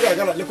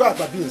gara lekwa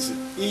akpa bins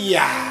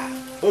iya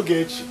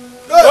Ogechi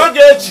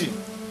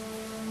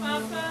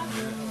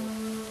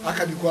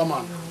aka dịkwa ma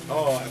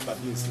akpa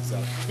bins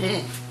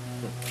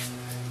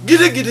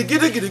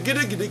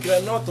gidi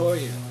granọt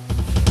ọhịa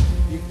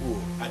Igbo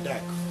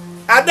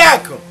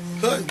Adakụ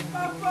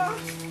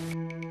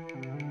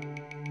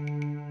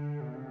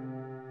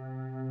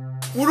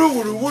wuru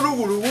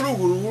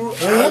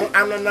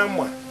anụ na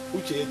mma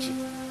Uchechi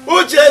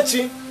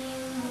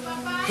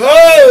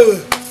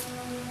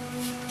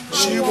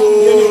Chibo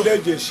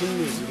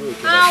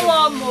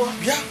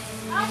bịa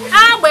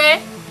agbe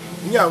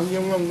nya nwunye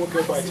nwa m nwoke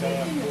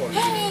gbachara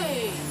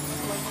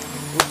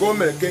nke o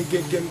mere nke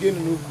gịnị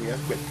n'ukwu ya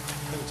mkpe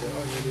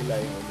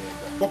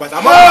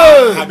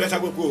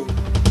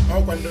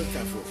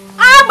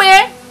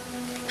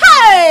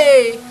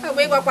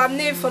agbe gwakwa m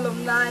n'ịfụrụ m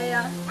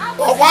n'anya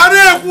ọkwa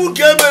na-ekwu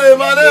nke emere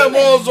ma na-eme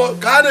ọzọ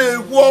ka a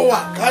na-ekwu ọnwa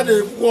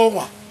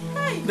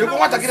na-ekwu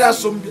nwatakịrị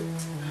asọmpi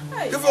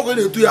ife ọkụ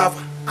na-etu ya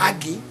afa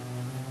agị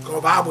ka ọ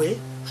bụ agbị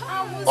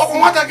ọkwa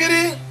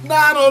nwatakịrị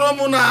na-anọrọ m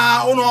na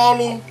ụlọ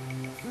ọrụ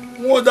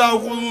nwa ode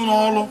akwụkwọ n'ụlọ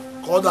ọrụ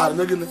ka ọ dara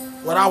megide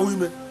were ahụ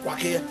ime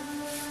kwake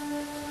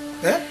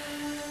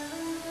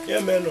ya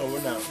mere na ọnwụ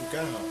na nke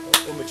ahụ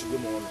o mechigo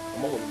m ọnụ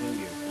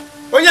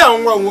onye ahụ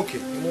nwa nwoke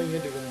eme ihe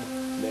dị mma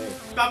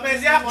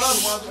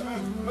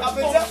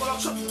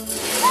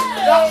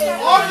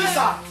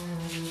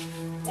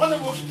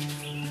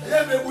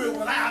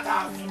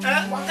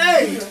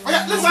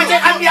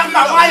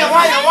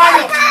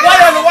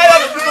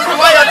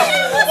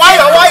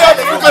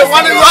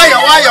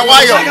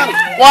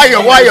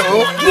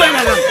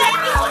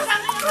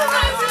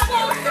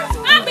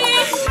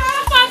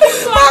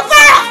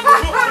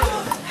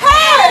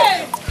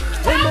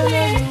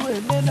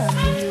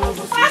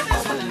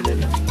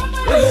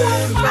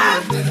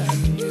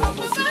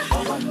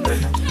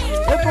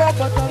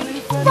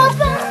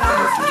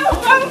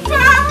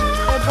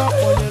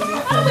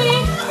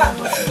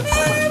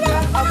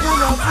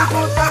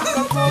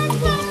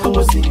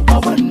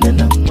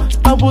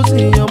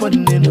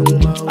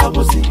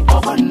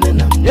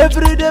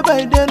Every day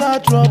by day na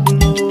trouble.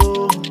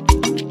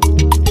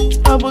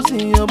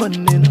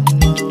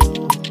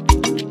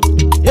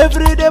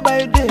 Every day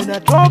by day na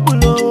trouble.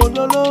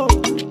 Lolo.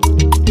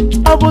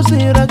 Abosi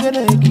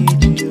ragene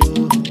kiji.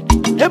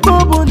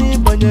 Ebo ni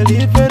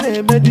banyali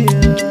fere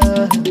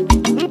media.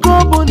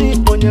 Nko ni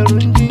banyalu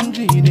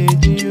njinji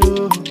neji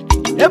yo.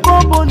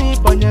 Ebo ni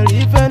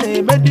banyali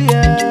fere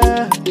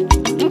media.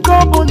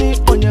 Nko ni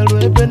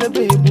banyalu ebene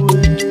bebu.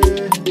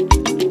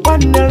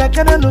 Wanna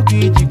kana no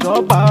kiji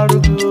ko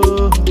baru.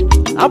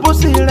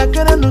 Abusi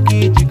lekene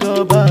nuki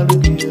jiko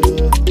barugi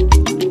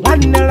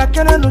Wanne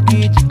lekene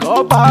nuki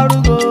jiko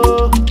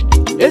barugo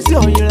Esi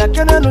onye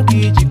lekene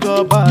nuki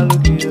jiko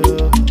barugi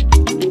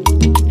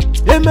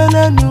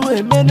Emenenu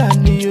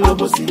emenani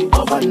Abusi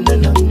obanne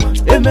na mma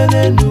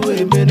Emenenu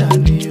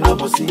emenani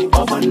Abusi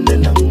obanne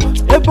na mma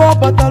Ebe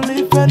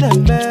obatali ife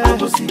na-eme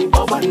Abusi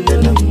obanne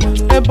na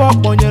mma Ebe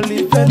okponyeli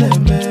ife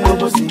na-eme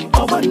Abusi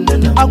obanne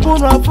na mma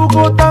Akwụrụ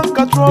afụgo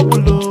tanka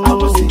trọbụlụ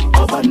Abusi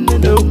obanne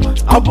na mma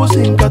Abusi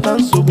nkata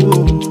nsogbu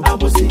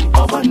Abusi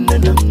obanne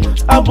na mma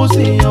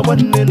Abusi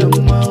obanne na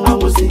mma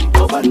Abusi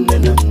obanne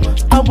na mma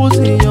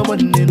Abusi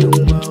obanne na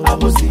mma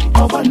Abusi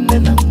obanne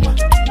na mma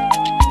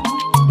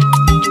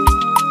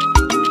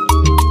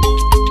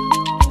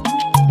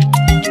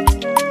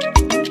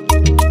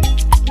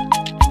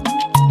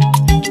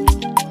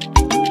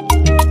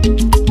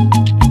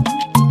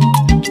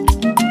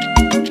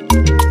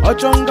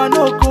Ochonga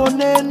noko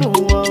nenu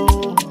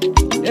wao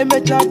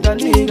Emechata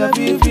niga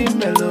vivi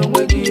melo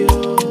mwegi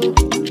yo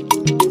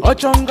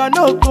Ochonga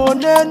noko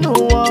nenu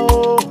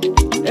wao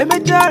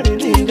Emechari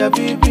niga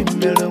vivi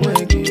melo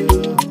mwegi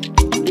yo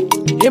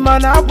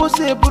Imana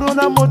abuse buru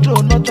na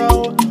moto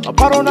notao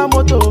Aparo na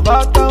moto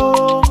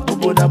batao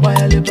Oboda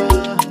bayaliba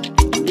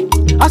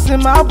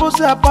Asima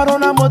abuse aparo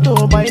na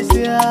moto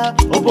baisia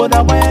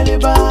Oboda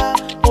bayaliba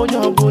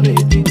Onyo obune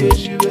itige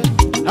shiwe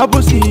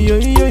Abusi yo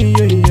yo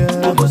yo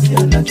yo Abusi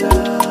anata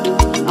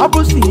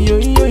Abusi yo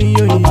yo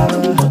yo yo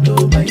Aparu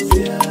moto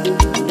baisia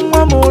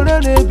Mwamole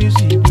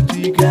nebisi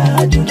butika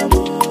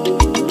Ajunamo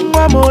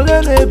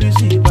Mwamole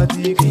nebisi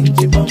batiki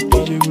Inchi pampo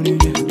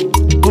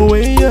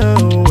Oweya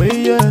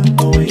oweya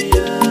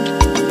Oweya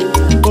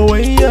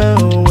Oweya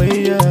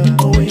oweya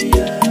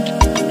Oweya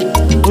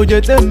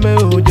Ojeteme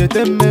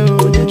ojeteme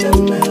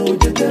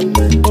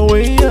Ojeteme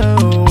Oweya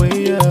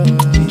oweya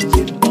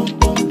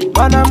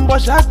Mana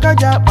mbosha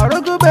ja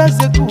parogo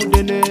bese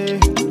kudene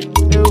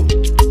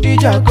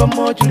Ija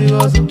komo chuli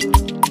ozo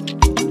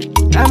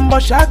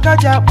Mbosha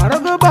ja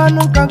parogo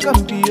banu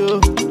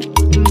kankampiyo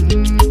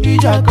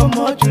Ija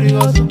komo chuli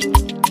ozo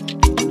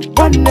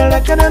Wanne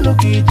lekene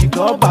nuki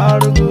jiko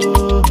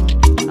barugo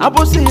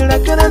Abusi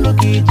lekene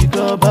nuki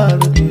jiko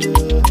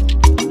barugo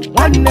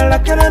Wanne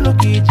lekene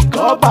nuki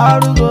jiko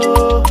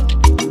barugo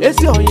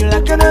Esi onye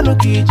lekene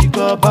nuki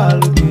jiko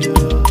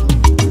barugo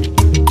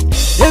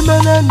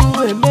Emenenu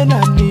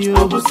emenani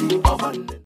Abusi obanne